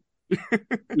 that's a thing.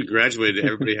 We graduated.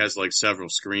 Everybody has like several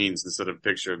screens instead of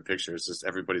picture-in-picture. It's just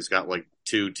everybody's got like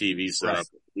 2 TVs set up.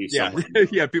 Yeah, somewhere.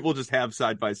 yeah. People just have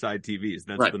side by side TVs.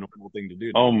 That's Right. the normal thing to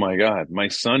do. Oh my God. My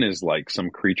son is like some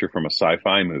creature from a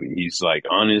sci-fi movie. He's like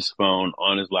on his phone,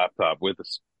 on his laptop with a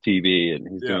TV, and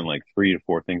he's Yeah. doing like 3 to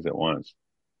 4 things at once.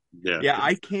 Yeah,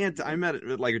 I can't. I'm at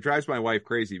it. Like, it drives my wife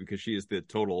crazy because she is the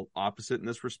total opposite in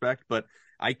this respect. But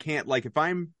I can't, like, if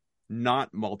I'm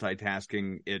not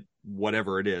multitasking it,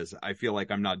 whatever it is, I feel like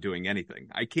I'm not doing anything.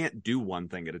 I can't do one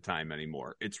thing at a time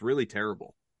anymore. It's really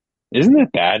terrible. Isn't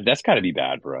that bad? That's got to be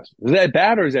bad for us. Is that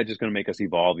bad, or is that just going to make us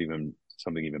evolve even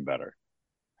something even better?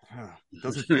 It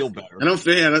doesn't feel better. I don't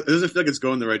feel. It doesn't feel like it's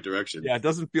going the right direction. Yeah, it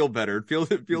doesn't feel better. It feels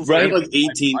I Right. have like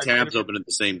 18 I'm tabs open at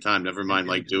the same time. Never mind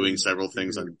like doing several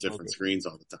things on different Okay. screens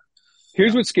all the time.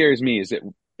 Here's what scares me is that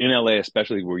in LA,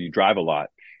 especially where you drive a lot,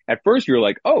 at first you're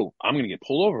like, oh, I'm going to get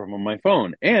pulled over on my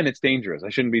phone and it's dangerous. I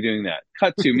shouldn't be doing that.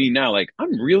 Cut to me now, like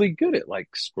I'm really good at like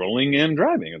scrolling and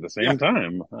driving at the same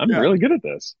time. I'm really good at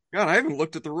this. God, I haven't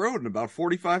looked at the road in about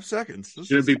 45 seconds. This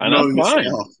Shouldn't is- be And I'm promoting fine.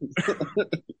 yourself.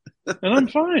 And I'm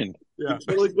fine. yeah. It's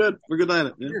really good. We're good at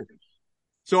it. Yeah.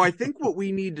 So I think what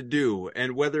we need to do,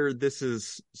 and whether this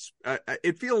is,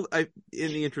 it feels, in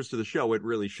the interest of the show, it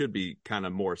really should be kind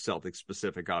of more Celtics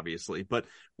specific, obviously. But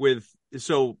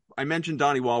so I mentioned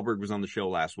Donnie Wahlberg was on the show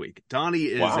last week. Donnie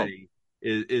is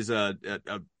Wow. a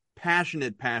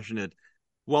passionate,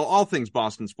 well, all things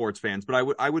Boston sports fans.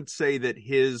 But I would say that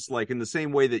his, like, in the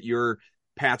same way that you're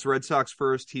Pats Red Sox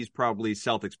first, he's probably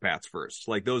Celtics Pats first.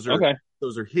 Like those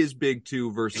are his big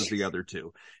two versus the other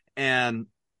two, and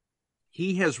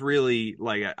he has really,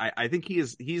 like, I think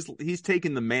he's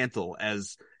taken the mantle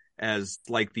as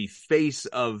like the face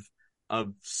of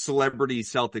celebrity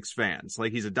Celtics fans.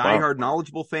 Like, he's a diehard,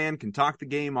 knowledgeable fan, can talk the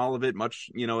game, all of it, much,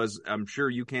 as I'm sure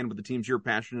you can with the teams you're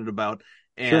passionate about.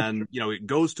 And, it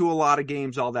goes to a lot of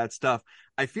games, all that stuff.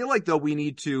 I feel like, though, we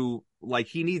need to, like,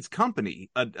 he needs company,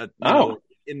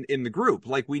 in the group.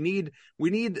 Like, we need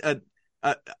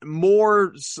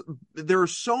more. There are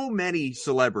so many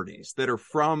celebrities that are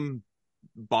from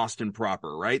Boston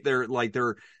proper, right? There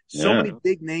are so many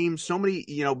big names, so many,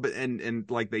 and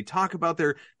like they talk about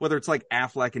whether it's like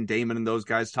Affleck and Damon and those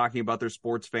guys talking about their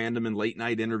sports fandom and late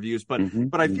night interviews. But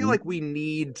I feel like we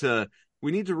need to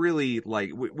really, like,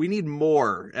 we need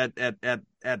more at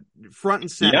front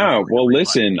and center. Yeah. Well,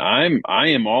 listen, I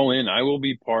am all in. I will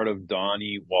be part of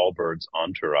Donnie Wahlberg's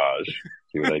entourage.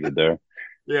 See what I did there?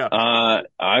 Yeah.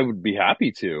 I would be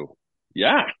happy to.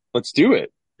 Yeah. Let's do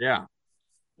it. Yeah.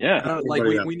 Yeah. Like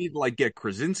we need to, like, get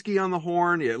Krasinski on the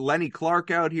horn. Yeah, Lenny Clark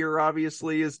out here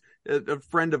obviously is a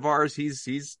friend of ours. He's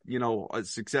a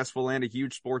successful and a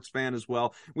huge sports fan as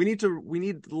well. We need to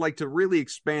really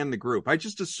expand the group. I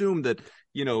just assume that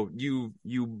you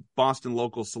Boston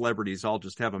local celebrities all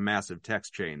just have a massive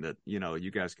text chain that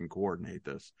you guys can coordinate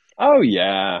this. Oh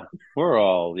yeah, we're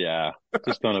all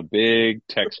just on a big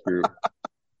text group.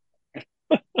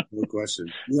 No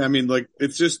question. Yeah, I mean, like,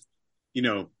 it's just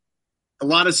a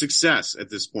lot of success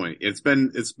at this point. It's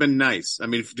been nice. I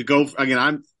mean, to go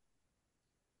again,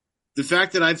 the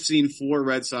fact that I've seen 4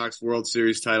 Red Sox World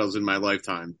Series titles in my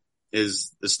lifetime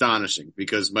is astonishing,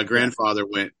 because my grandfather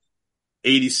went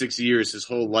 86 years, his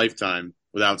whole lifetime,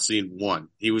 without seeing one.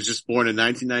 He was just born in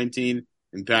 1919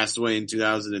 and passed away in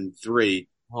 2003.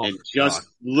 And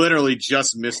literally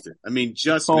just missed it. I mean,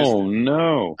 just missed it. Oh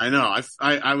no! I know.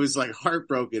 I was like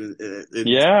heartbroken in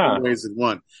Yeah. 2 ways in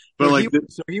one. But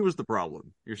so he was the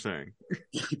problem, you're saying?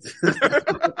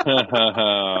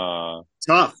 Tough.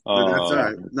 Oh. That's all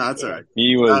right. No, that's all right.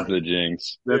 He was the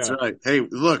jinx. That's Yeah. right. Hey,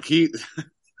 look,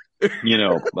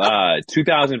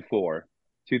 2004,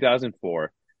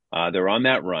 they're on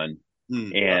that run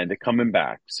and they're coming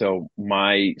back. So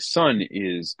my son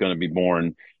is going to be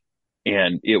born.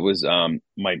 And it was,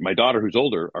 my daughter, who's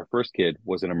older, our first kid,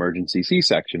 was an emergency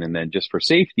C-section. And then just for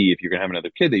safety, if you're going to have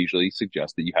another kid, they usually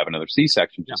suggest that you have another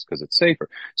C-section just because it's safer.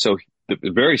 So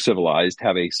very civilized,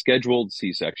 have a scheduled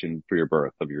C-section for your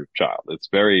birth of your child. It's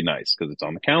very nice because it's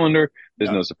on the calendar.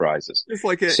 There's no surprises. Just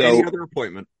like any other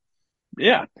appointment.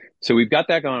 Yeah. So we've got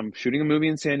that going. I'm shooting a movie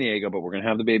in San Diego, but we're going to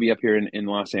have the baby up here in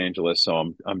Los Angeles.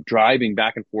 So I'm driving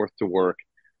back and forth to work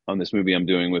on this movie I'm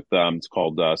doing with, it's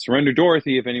called Surrender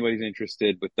Dorothy, if anybody's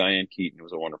interested, with Diane Keaton. It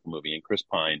was a wonderful movie, and Chris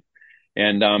Pine.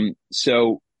 And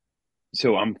so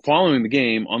I'm following the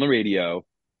game on the radio,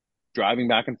 driving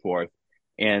back and forth,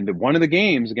 and one of the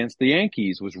games against the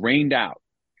Yankees was rained out.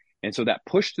 And so that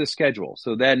pushed the schedule.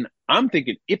 So then I'm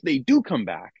thinking, if they do come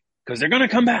back, because they're going to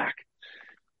come back,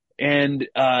 and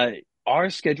our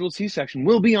scheduled C-section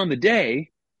will be on the day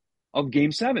of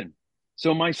Game 7.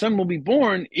 So my son will be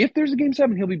born, if there's a Game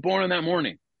 7, he'll be born on that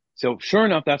morning. So sure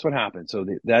enough, that's what happened. So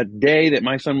that day that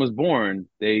my son was born,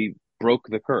 they broke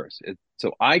the curse.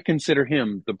 So I consider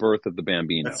him the birth of the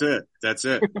Bambino. That's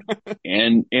it.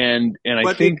 And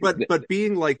I think, but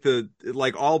being like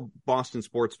all Boston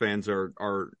sports fans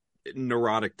are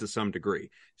neurotic to some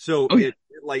degree. So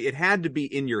it had to be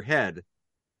in your head.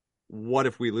 What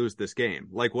if we lose this game?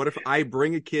 Like, what if I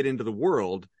bring a kid into the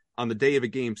world on the day of a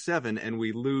game 7 and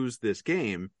we lose this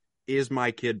game? Is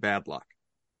my kid bad luck?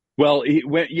 Well,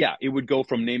 it would go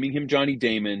from naming him Johnny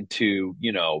Damon to,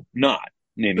 not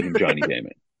naming him Johnny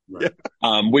Damon. Right.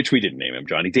 Which we didn't name him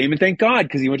Johnny Damon, thank God,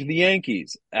 because he went to the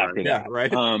Yankees after that.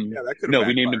 Right. No,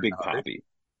 we named him Big Papi.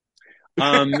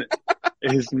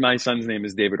 My son's name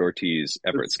is David Ortiz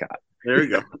Everett Scott. There you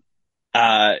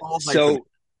go. So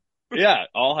yeah,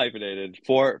 all hyphenated.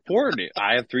 Four names.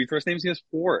 I have 3 first names. He has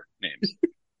 4 names.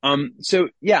 So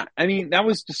yeah, I mean, that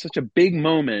was just such a big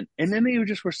moment. And then they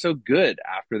just were so good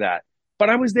after that. But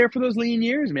I was there for those lean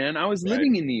years, man. I was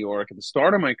living in New York at the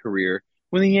start of my career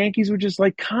when the Yankees were just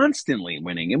like constantly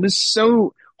winning. It was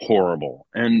so horrible.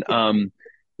 And,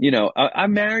 I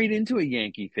married into a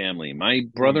Yankee family. My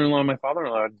brother-in-law and my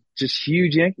father-in-law, just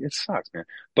huge Yankee. It sucks, man.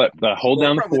 But hold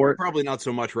down the fort. Probably not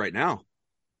so much right now.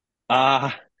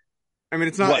 I mean,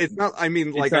 it's not. I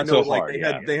mean, like, I know, so like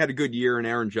hard, they had a good year in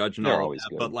Aaron Judge and all that,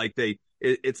 but like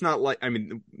it's not like, I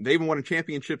mean, they haven't won a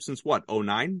championship since what,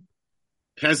 2009?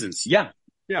 Peasants. Yeah.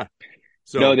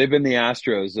 So no, they've been the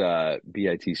Astros,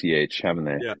 BITCH, haven't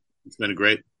they? Yeah, it's been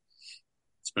great.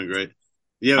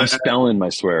 Yeah, I'm spelling my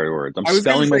swear words. I'm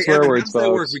spelling my swear words,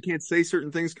 folks. We can't say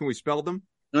certain things. Can we spell them?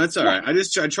 No, that's all right. I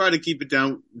try to keep it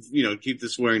down, keep the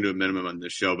swearing to a minimum on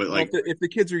this show. But like, if the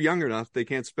kids are young enough, they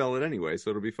can't spell it anyway, so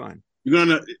ittle be fine. You're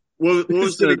gonna what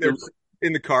was sitting there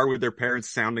in the car with their parents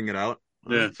sounding it out?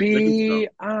 Yeah,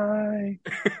 B-I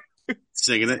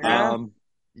singing it. Yeah.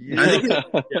 I think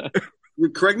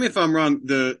correct me if I'm wrong.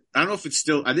 I don't know if it's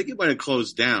still. I think it might have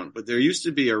closed down, but there used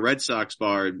to be a Red Sox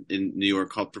bar in New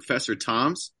York called Professor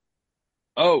Tom's.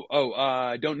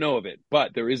 I don't know of it,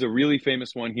 but there is a really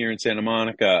famous one here in Santa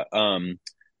Monica.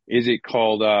 Is it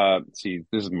called, see,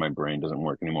 this is my brain doesn't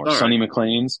work anymore. All Sonny right.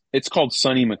 McLean's. It's called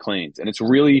Sonny McLean's, and it's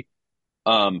really,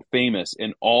 famous.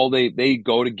 And they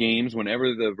go to games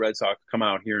whenever the Red Sox come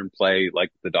out here and play,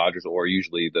 like the Dodgers or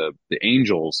usually the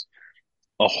Angels.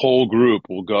 A whole group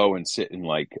will go and sit in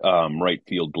like, right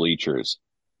field bleachers.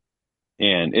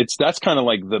 And that's kind of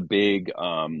like the big,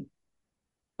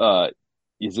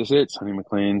 is this it? Sonny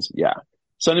McLean's? Yeah.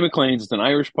 Sonny McLean's is an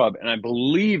Irish pub, and I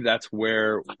believe that's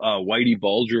where Whitey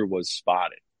Bulger was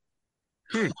spotted.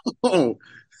 Oh,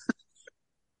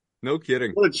 no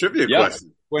kidding! What a trivia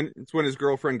question! It's when his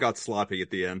girlfriend got sloppy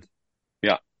at the end.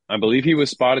 Yeah, I believe he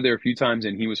was spotted there a few times,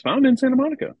 and he was found in Santa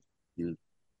Monica.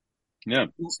 Yeah.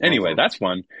 Anyway, that's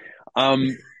fun.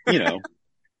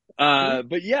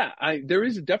 But yeah, there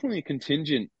is definitely a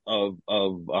contingent of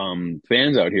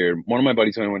fans out here. One of my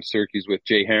buddies who I went to Syracuse with,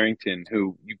 Jay Harrington,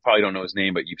 who you probably don't know his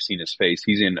name, but you've seen his face.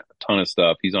 He's in a ton of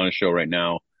stuff. He's on a show right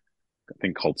now, I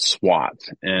think called SWAT.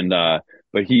 And,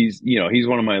 but he's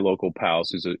one of my local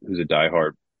pals who's a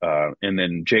diehard. And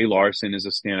then Jay Larson is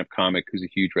a stand-up comic who's a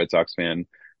huge Red Sox fan,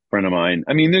 friend of mine.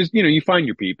 I mean, there's, you find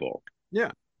your people.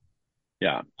 Yeah.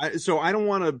 Yeah. So I don't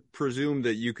want to presume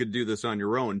that you could do this on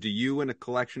your own. Do you and a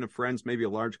collection of friends, maybe a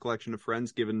large collection of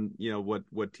friends, given,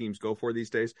 what teams go for these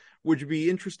days, would you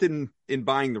be interested in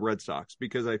buying the Red Sox?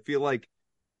 Because I feel like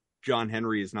John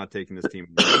Henry is not taking this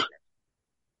team.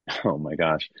 Oh my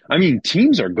gosh. I mean,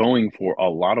 teams are going for a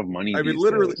lot of money. I mean,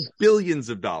 literally billions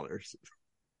of dollars.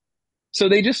 So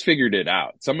they just figured it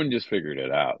out. Someone just figured it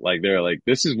out. Like, they're like,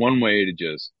 this is one way to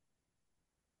just,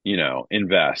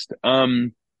 invest.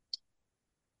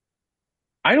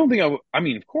 I don't think I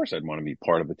mean, of course I'd want to be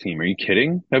part of a team. Are you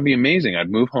kidding? That'd be amazing.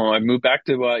 I'd move home. I'd move back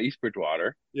to East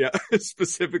Bridgewater. Yeah,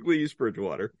 specifically East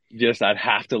Bridgewater. I'd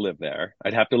have to live there.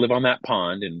 I'd have to live on that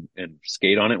pond and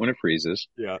skate on it when it freezes.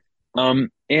 Yeah.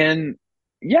 And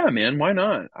yeah, man, why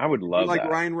not? I would love like that.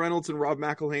 Ryan Reynolds and Rob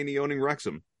McElhaney owning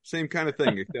Wrexham. Same kind of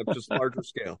thing, except just larger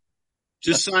scale.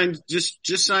 Just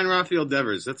sign Rafael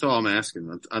Devers. That's all I'm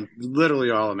asking. I'm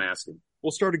literally all I'm asking. We'll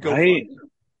start a GoFundMe.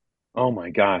 Oh my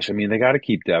gosh. I mean, they got to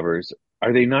keep Devers.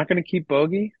 Are they not going to keep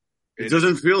Bogey? It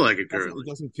doesn't feel like it currently. It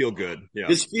doesn't feel good. Yeah.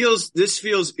 This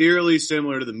feels eerily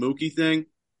similar to the Mookie thing.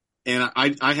 And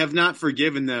I have not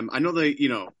forgiven them. I know they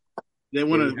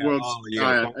won a World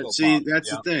See, that's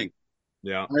the thing.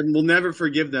 Yeah. I will never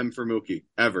forgive them for Mookie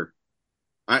ever.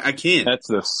 I can't. That's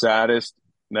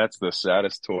the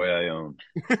saddest toy I own.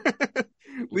 At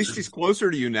least he's closer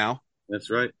to you now. That's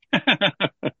right.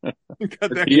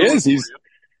 He is.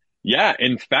 Yeah,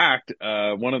 in fact,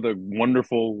 one of the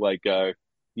wonderful,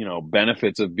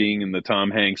 benefits of being in the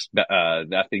Tom Hanks,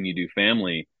 That Thing You Do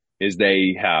family is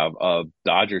they have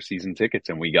Dodger season tickets,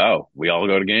 and we all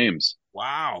go to games.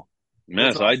 Wow. Yeah,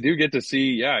 That's so I awesome. do get to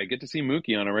see, I get to see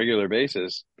Mookie on a regular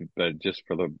basis, but just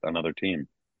for another team.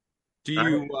 Do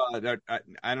you?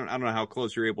 I don't know how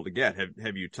close you're able to get.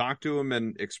 Have you talked to him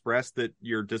and expressed that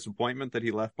your disappointment that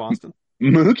he left Boston?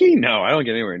 Mookie? No, I don't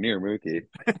get anywhere near Mookie.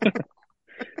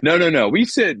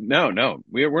 No.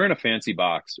 We're in a fancy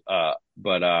box.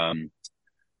 But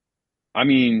I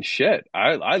mean, shit.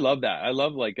 I love that. I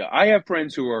love I have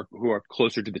friends who are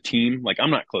closer to the team. Like I'm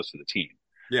not close to the team.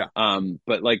 Yeah.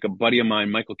 But like a buddy of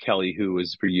mine, Michael Kelly, who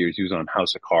was for years, he was on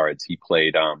House of Cards. He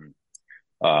played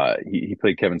he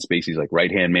played Kevin Spacey's like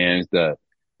right hand man.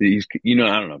 He's I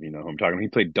don't know if you know who I'm talking about. He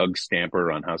played Doug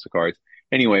Stamper on House of Cards.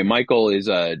 Anyway, Michael is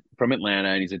from Atlanta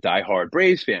and he's a diehard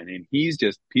Braves fan, and he's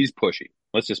pushy.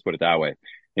 Let's just put it that way.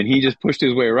 And he just pushed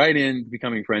his way right in,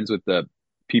 becoming friends with the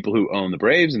people who own the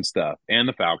Braves and stuff and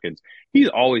the Falcons. He's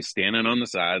always standing on the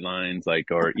sidelines, so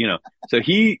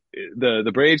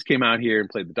the Braves came out here and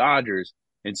played the Dodgers.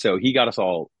 And so he got us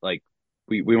all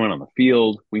we went on the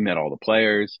field. We met all the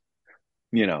players.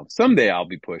 Someday I'll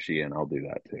be pushy and I'll do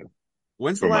that too.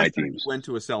 When's the last time you went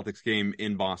to a Celtics game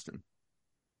in Boston?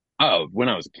 Oh, when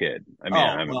I was a kid. I mean,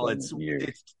 I haven't been in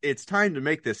years. It's time to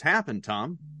make this happen,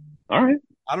 Tom. All right.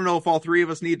 I don't know if all three of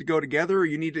us need to go together, or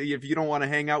if you don't want to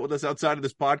hang out with us outside of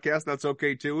this podcast, that's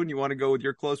okay too. And you want to go with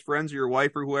your close friends or your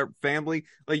wife or whoever, family,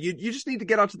 you just need to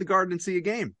get out to the Garden and see a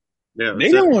game. Yeah,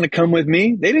 they don't want to come with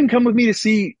me. They didn't come with me to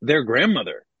see their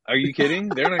grandmother. Are you kidding?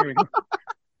 They're not going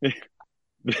to.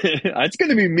 It's going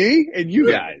to be me and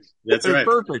you guys. That's right.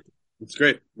 Perfect. It's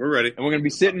great. We're ready. And we're going to be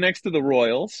sitting next to the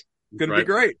Royals. It's going to be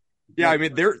great. Yeah, I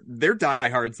mean, they're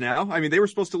diehards now. I mean, they were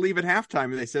supposed to leave at halftime,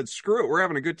 and they said, screw it, we're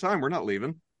having a good time. We're not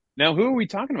leaving. Now, who are we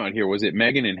talking about here? Was it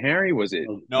Meghan and Harry? Was it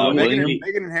no? Meghan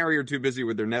and Harry are too busy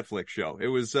with their Netflix show. It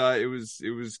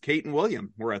was Kate and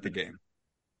William were at the game.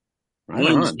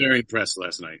 William was very impressed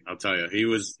last night. I'll tell you,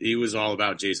 he was all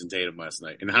about Jason Tatum last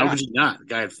night. And how could you not? The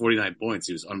guy had 49 points.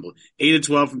 He was unbelievable. 8 of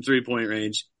 12 from 3-point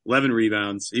range, 11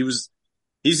 rebounds. He's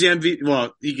the MVP.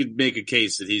 Well, he could make a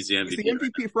case that he's the MVP. He's the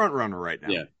MVP front runner right now.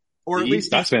 Yeah. Or at least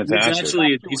that's fantastic.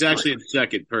 He's actually in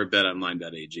second per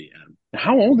BetOnline.ag.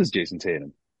 How old is Jason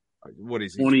Tatum? What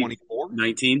is he? 24?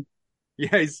 19.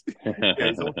 Yeah, he's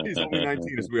only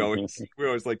 19, as we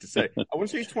always like to say. I want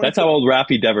to say he's 24. That's how old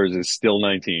Rafi Devers is. Still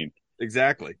 19.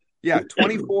 Exactly. Yeah,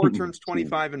 24 turns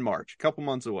 25 in March. A couple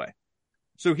months away.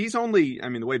 So he's only. I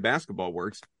mean, the way basketball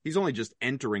works, he's only just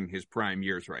entering his prime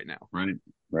years right now.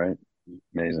 Right.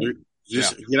 Amazing.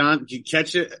 Just get on, you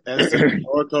catch it as the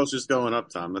roller coaster's going up,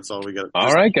 Tom. That's all we got.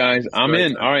 All right, guys, I'm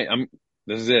in. All right,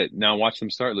 this is it. Now watch them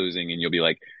start losing, and you'll be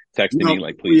like texting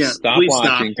me please stop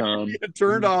watching, Tom.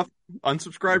 Turned off,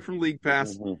 unsubscribe from League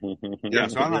Pass. Yeah,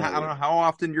 so I don't know how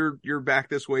often you're back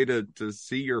this way to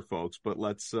see your folks, but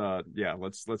let's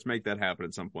make that happen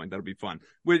at some point. That'll be fun.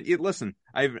 Listen,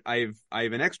 I've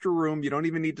an extra room. You don't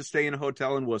even need to stay in a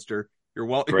hotel in Worcester. You're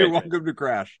welcome to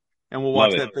crash, and we'll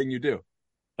watch that thing you do.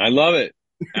 I love it.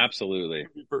 Absolutely.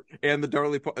 And the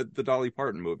Dolly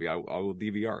Parton movie. I will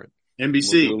DVR it.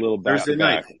 NBC. We'll do a little Thursday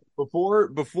night.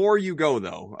 Before you go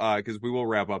though, because we will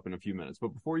wrap up in a few minutes. But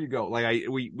before you go,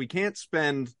 we can't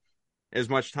spend as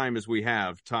much time as we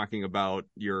have talking about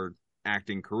your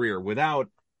acting career without.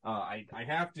 I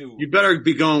have to. You better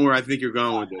be going where I think you're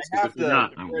going with this. If you're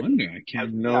not, I wonder. I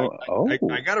can't know.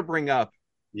 I got to bring up.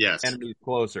 Yes. Enemies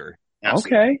Closer.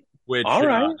 Absolutely. Okay. Which all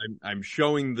right. I'm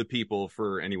showing the people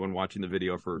for anyone watching the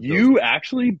video. For you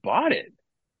actually bought it.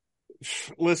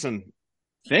 Listen,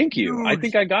 thank you. Dude. I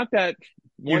think I got that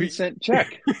 1 cent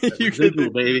check. You can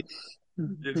do, baby.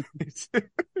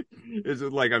 Is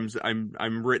it like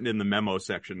I'm written in the memo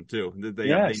section too?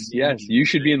 Yes. You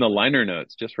should be in the liner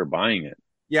notes just for buying it.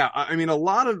 Yeah, I mean,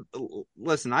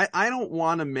 listen, I don't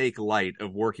want to make light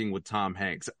of working with Tom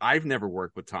Hanks. I've never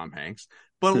worked with Tom Hanks,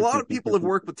 but a lot of people have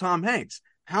worked with Tom Hanks.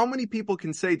 How many people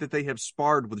can say that they have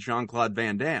sparred with Jean-Claude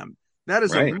Van Damme? That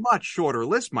is a much shorter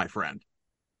list, my friend.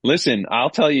 Listen, I'll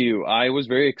tell you, I was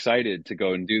very excited to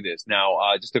go and do this. Now,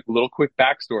 just a little quick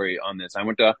backstory on this. I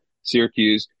went to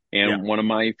Syracuse, and one of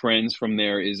my friends from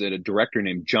there is a director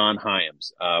named John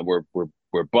Hyams.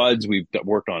 We're buds. We've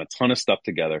worked on a ton of stuff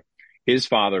together. His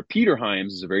father, Peter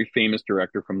Hyams, is a very famous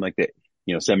director from like the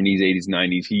 70s, 80s,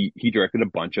 90s. He directed a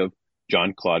bunch of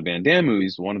Jean-Claude Van Damme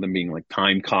movies. One of them being like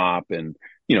Time Cop, and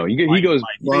he goes.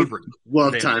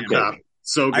 Love Time Cop.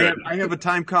 So good. I have a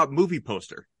Time Cop movie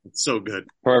poster. It's so good.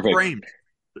 Perfect. Framed.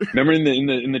 Remember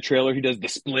in the trailer he does the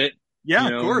split. Yeah,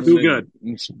 of course. Too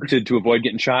good to avoid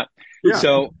getting shot. Yeah.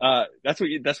 So that's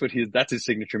his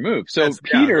signature move. So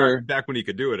Peter, back when he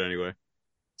could do it anyway.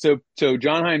 So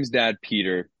John Hyams' dad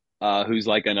Peter who's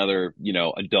like another,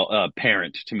 adult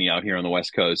parent to me out here on the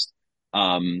West Coast.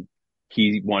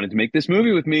 He wanted to make this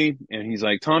movie with me, and he's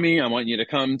like, Tommy, I want you to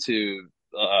come to.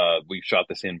 We shot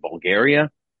this in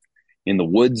Bulgaria, in the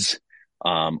woods,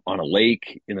 on a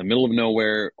lake in the middle of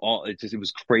nowhere. It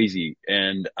was crazy,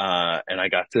 and I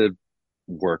got to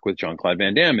work with Jean-Claude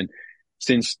Van Damme, and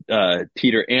since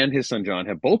Peter and his son John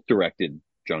have both directed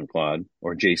Jean-Claude,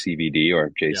 or JCVD,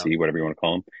 or JC, whatever you want to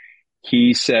call him,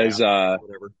 he says,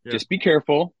 just be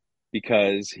careful,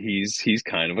 because he's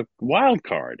kind of a wild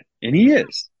card, and he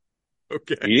is.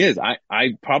 Okay. He is. I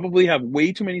probably have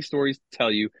way too many stories to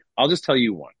tell you. I'll just tell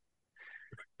you one.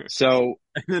 So,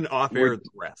 and then off air the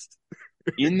rest.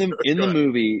 in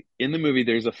the movie,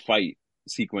 there's a fight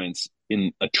sequence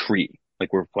in a tree.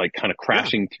 Like we're like kind of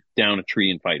crashing down a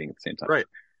tree and fighting at the same time. Right.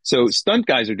 So stunt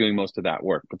guys are doing most of that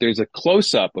work, but there's a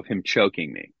close up of him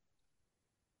choking me.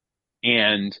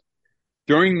 And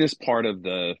during this part of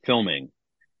the filming,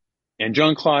 and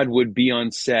Jean-Claude would be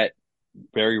on set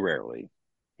very rarely.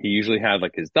 He usually had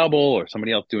like his double or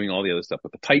somebody else doing all the other stuff,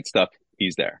 but the tight stuff,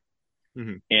 he's there.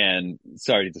 Mm-hmm. And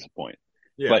sorry to disappoint.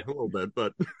 Yeah, a little bit,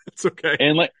 but it's okay.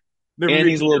 And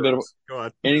he's a little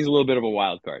bit of a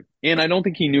wild card. And I don't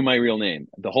think he knew my real name.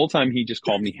 The whole time he just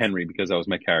called me Henry because that was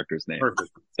my character's name.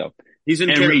 Perfect. So he's in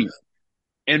Henry.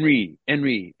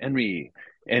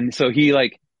 And so he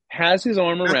like has his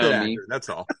arm around me. That's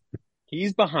all.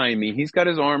 He's behind me. He's got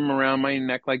his arm around my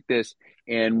neck like this.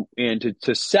 And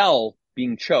to sell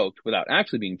being choked without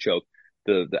actually being choked,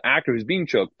 the actor who's being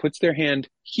choked puts their hand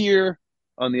here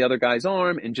on the other guy's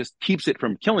arm and just keeps it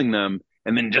from killing them,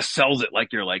 and then just sells it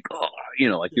like you're like,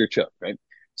 like you're choked, right?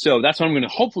 So that's what I'm going to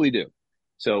hopefully do.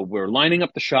 So we're lining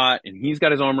up the shot, and he's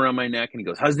got his arm around my neck, and he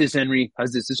goes, how's this, Henry?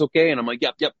 How's this? Is this okay? And I'm like,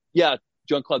 yep, yeah,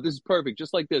 Jean-Claude, this is perfect.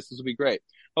 Just like this. This will be great.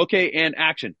 Okay, and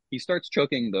action. He starts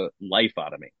choking the life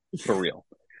out of me, for real.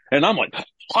 And I'm like,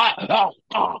 I'm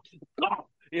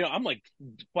like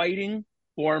fighting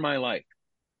for my life.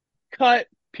 Cut.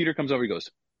 Peter comes over, he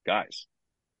goes, guys,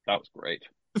 that was great.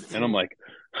 And I'm like,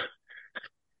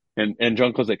 and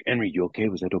Jean-Claude's like, Henry, you okay?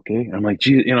 Was that okay? And I'm like,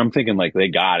 geez, and I'm thinking like, they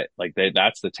got it. Like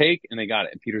that's the take, and they got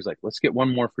it. And Peter's like, let's get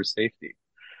one more for safety.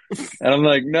 And I'm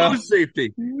like, no. Who's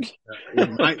safety?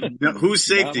 Who's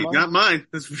safety? Not mine.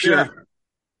 That's for sure. Yeah.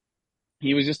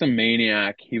 He was just a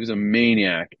maniac. He was a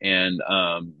maniac. And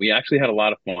we actually had a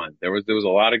lot of fun. There was a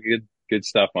lot of good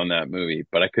stuff on that movie,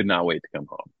 but I could not wait to come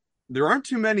home. There aren't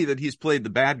too many that he's played the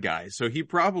bad guy, so he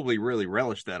probably really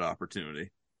relished that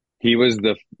opportunity. He was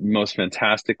the most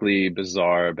fantastically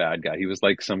bizarre bad guy. He was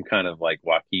like some kind of like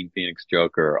Joaquin Phoenix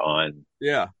Joker on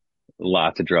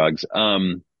lots of drugs.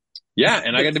 And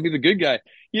I got to be the good guy.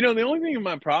 The only thing in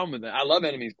my problem with it, I love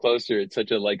Enemies Closer. It's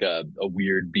such a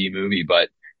weird B movie, but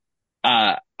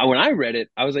when I read it,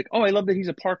 I was like, oh, I love that he's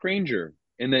a park ranger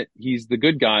and that he's the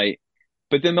good guy.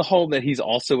 But then the whole that he's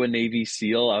also a Navy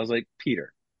SEAL, I was like,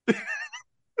 Peter,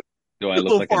 do I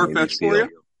look like a Navy SEAL? For you?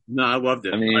 No, I loved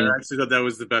it. I actually thought that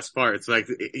was the best part. It's like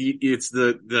it's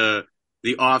the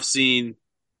off-scene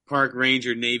park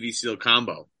ranger Navy SEAL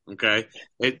combo. Okay,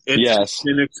 it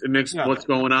mimics what's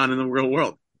going on in the real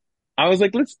world. I was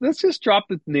like, let's just drop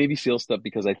the Navy SEAL stuff,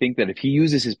 because I think that if he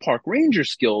uses his park ranger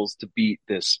skills to beat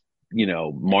this,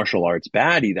 martial arts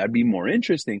baddie, that'd be more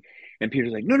interesting. And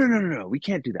Peter's like, no, we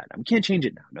can't do that. We can't change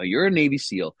it now. No, you're a Navy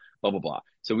SEAL, blah, blah, blah.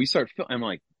 So we start, I'm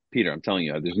like, Peter, I'm telling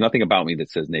you, there's nothing about me that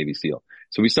says Navy SEAL.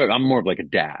 So I'm more of like a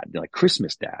dad, like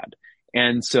Christmas dad.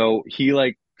 And so he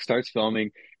like starts filming,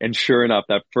 and sure enough,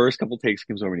 that first couple takes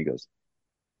comes over and he goes,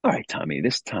 all right, Tommy,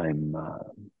 this time,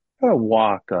 gotta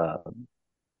walk, a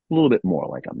little bit more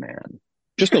like a man.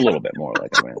 Just a little bit more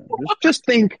like a man.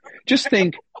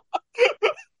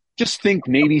 Just think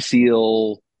Navy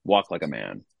SEAL, walk like a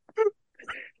man.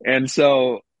 And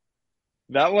so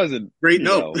that wasn't great.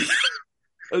 No,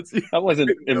 that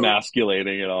wasn't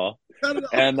emasculating at all.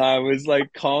 And I was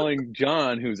like calling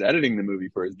John, who's editing the movie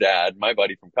for his dad, my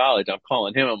buddy from college. I'm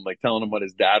calling him. I'm like telling him what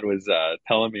his dad was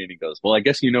telling me, and he goes, "Well, I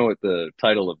guess you know what the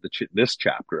title of this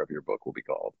chapter of your book will be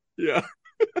called." Yeah,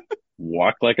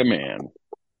 Walk Like a Man.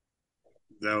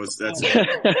 That's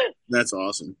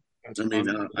awesome. I mean,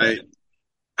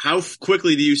 how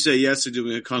quickly do you say yes to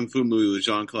doing a kung fu movie with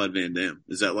Jean-Claude Van Damme?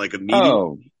 Is that like immediate?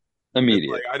 Oh,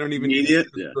 immediate. Like, I don't even need the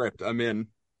script. I'm in.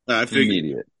 I figured.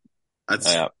 Immediate.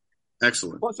 That's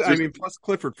excellent. Plus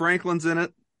Clifford Franklin's in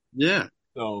it. Yeah.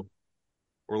 So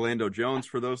Orlando Jones,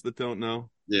 for those that don't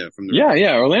know. Yeah.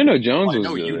 Orlando Jones.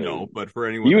 Well, I know but for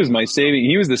anyone, he was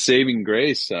the saving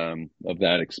grace of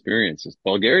that experience.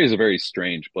 Bulgaria is a very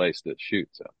strange place to shoot,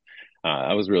 so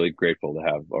I was really grateful to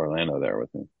have Orlando there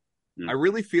with me. I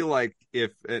really feel like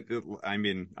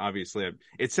obviously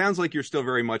it sounds like you're still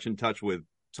very much in touch with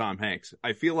Tom Hanks.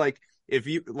 I feel like if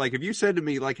you said to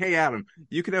me like, hey, Adam,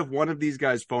 you could have one of these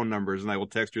guys' phone numbers and I will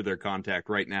text you their contact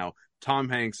right now. Tom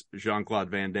Hanks, Jean-Claude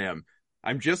Van Damme.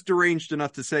 I'm just deranged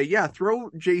enough to say, yeah, throw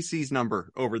JC's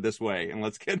number over this way and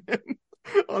let's get him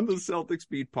on the Celtics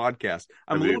Beat podcast.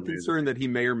 I'm a little concerned that he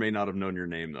may or may not have known your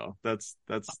name though. That's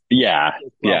yeah.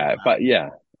 But yeah,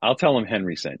 I'll tell him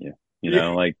Henry sent you,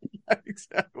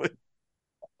 exactly.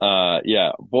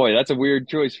 Yeah, boy, that's a weird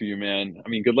choice for you, man. I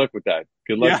mean, good luck with that.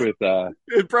 Good luck with,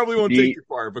 it probably won't take you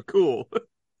far, but cool.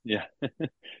 Yeah.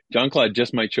 John-Claude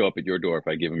just might show up at your door if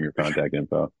I give him your contact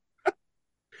info.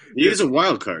 He is a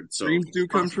wild card, so dreams do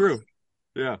come true.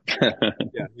 Yeah.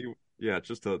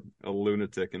 Just a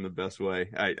lunatic in the best way.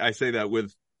 I say that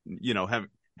with,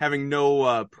 having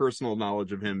no personal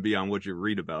knowledge of him beyond what you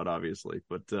read about, obviously.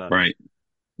 But right.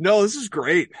 No, this is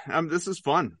great. This is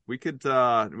fun. We could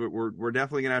we're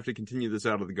definitely gonna have to continue this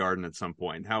out of the garden at some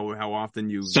point. How often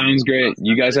you sounds great.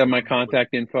 You guys have my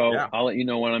contact info. Yeah. I'll let you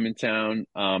know when I'm in town.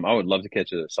 I would love to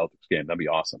catch a Celtics game. That'd be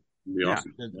awesome.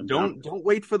 Awesome. Don't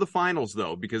wait for the finals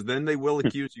though, because then they will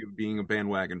accuse you of being a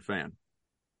bandwagon fan.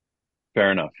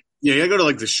 Fair enough. Yeah, you gotta go to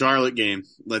like the Charlotte game.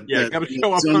 Gotta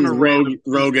show up on a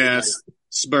rogue ass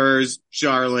Spurs,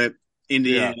 Charlotte,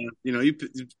 Indiana. Yeah. You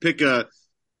pick only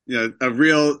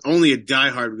a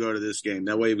diehard would go to this game.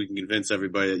 That way we can convince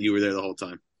everybody that you were there the whole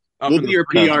time. We'll be your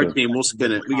PR team. We'll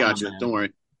spin it. We got you. Don't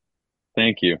worry.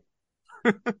 Thank you.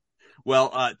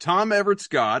 Well, Tom Everett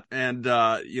Scott, and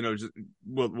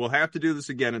we'll have to do this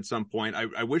again at some point.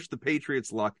 I wish the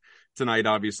Patriots luck tonight.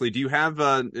 Obviously, do you have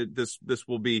this? This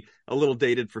will be a little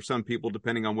dated for some people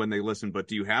depending on when they listen. But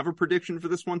do you have a prediction for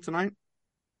this one tonight?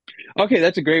 Okay,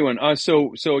 that's a great one.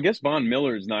 So I guess Von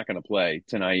Miller is not going to play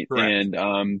tonight, correct.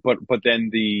 And but then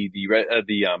the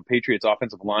Patriots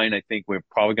offensive line, I think we're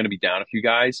probably going to be down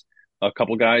a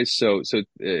couple guys. So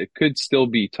it could still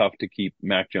be tough to keep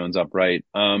Mac Jones upright.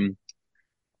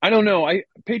 I don't know.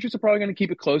 Patriots are probably going to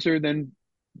keep it closer than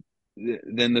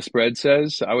the spread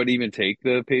says. I would even take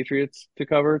the Patriots to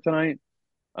cover tonight.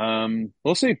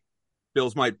 We'll see.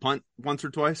 Bills might punt once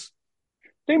or twice.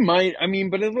 They might. I mean,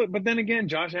 but then again,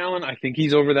 Josh Allen, I think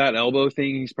he's over that elbow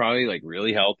thing. He's probably like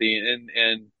really healthy,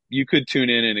 and you could tune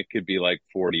in and it could be like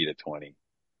 40-20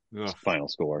 final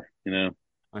score.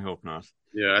 I hope not.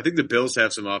 Yeah, I think the Bills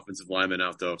have some offensive linemen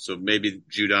out though, so maybe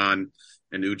Judon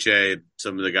and Uche,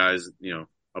 some of the guys,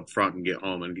 up front and get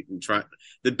home and try.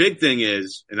 The big thing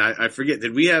is, and I forget,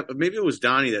 maybe it was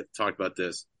Donnie that talked about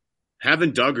this.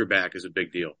 Having Duggar back is a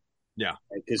big deal. Yeah.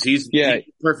 Because he's the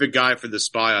perfect guy for the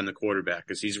spy on the quarterback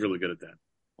because he's really good at that.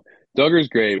 Duggar's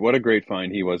great. What a great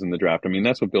find he was in the draft. I mean,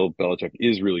 that's what Bill Belichick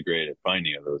is really great at,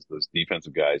 finding those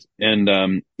defensive guys.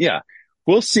 And,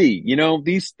 we'll see.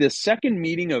 The second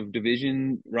meeting of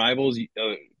division rivals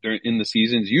in the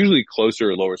season is usually closer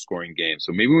or lower scoring games.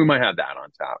 So maybe we might have that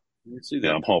on top. Let's see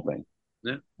that. I'm hoping.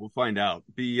 Yeah, we'll find out.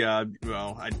 I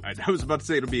was about to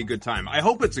say it'll be a good time. I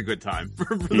hope it's a good time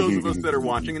for those of us that are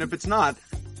watching. And if it's not,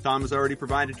 Tom has already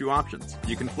provided you options.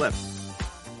 You can flip.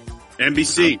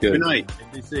 NBC, good night.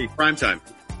 NBC. Primetime.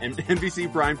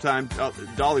 NBC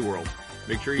Primetime, Dolly World.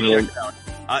 Make sure you check it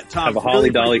out. Tom, have a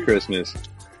holly dolly Christmas.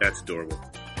 That's adorable.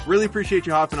 Really appreciate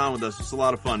you hopping on with us. It's a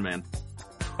lot of fun, man.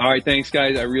 All right, thanks,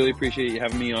 guys. I really appreciate you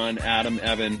having me on. Adam,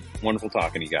 Evan, wonderful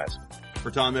talking to you guys. For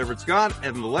Tom Everett Scott,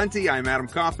 Evan Valenti, I'm Adam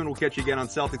Kaufman. We'll catch you again on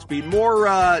Celtics Beat. More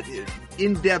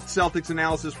in-depth Celtics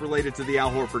analysis related to the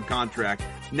Al Horford contract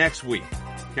next week.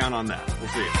 Count on that. We'll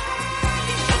see you.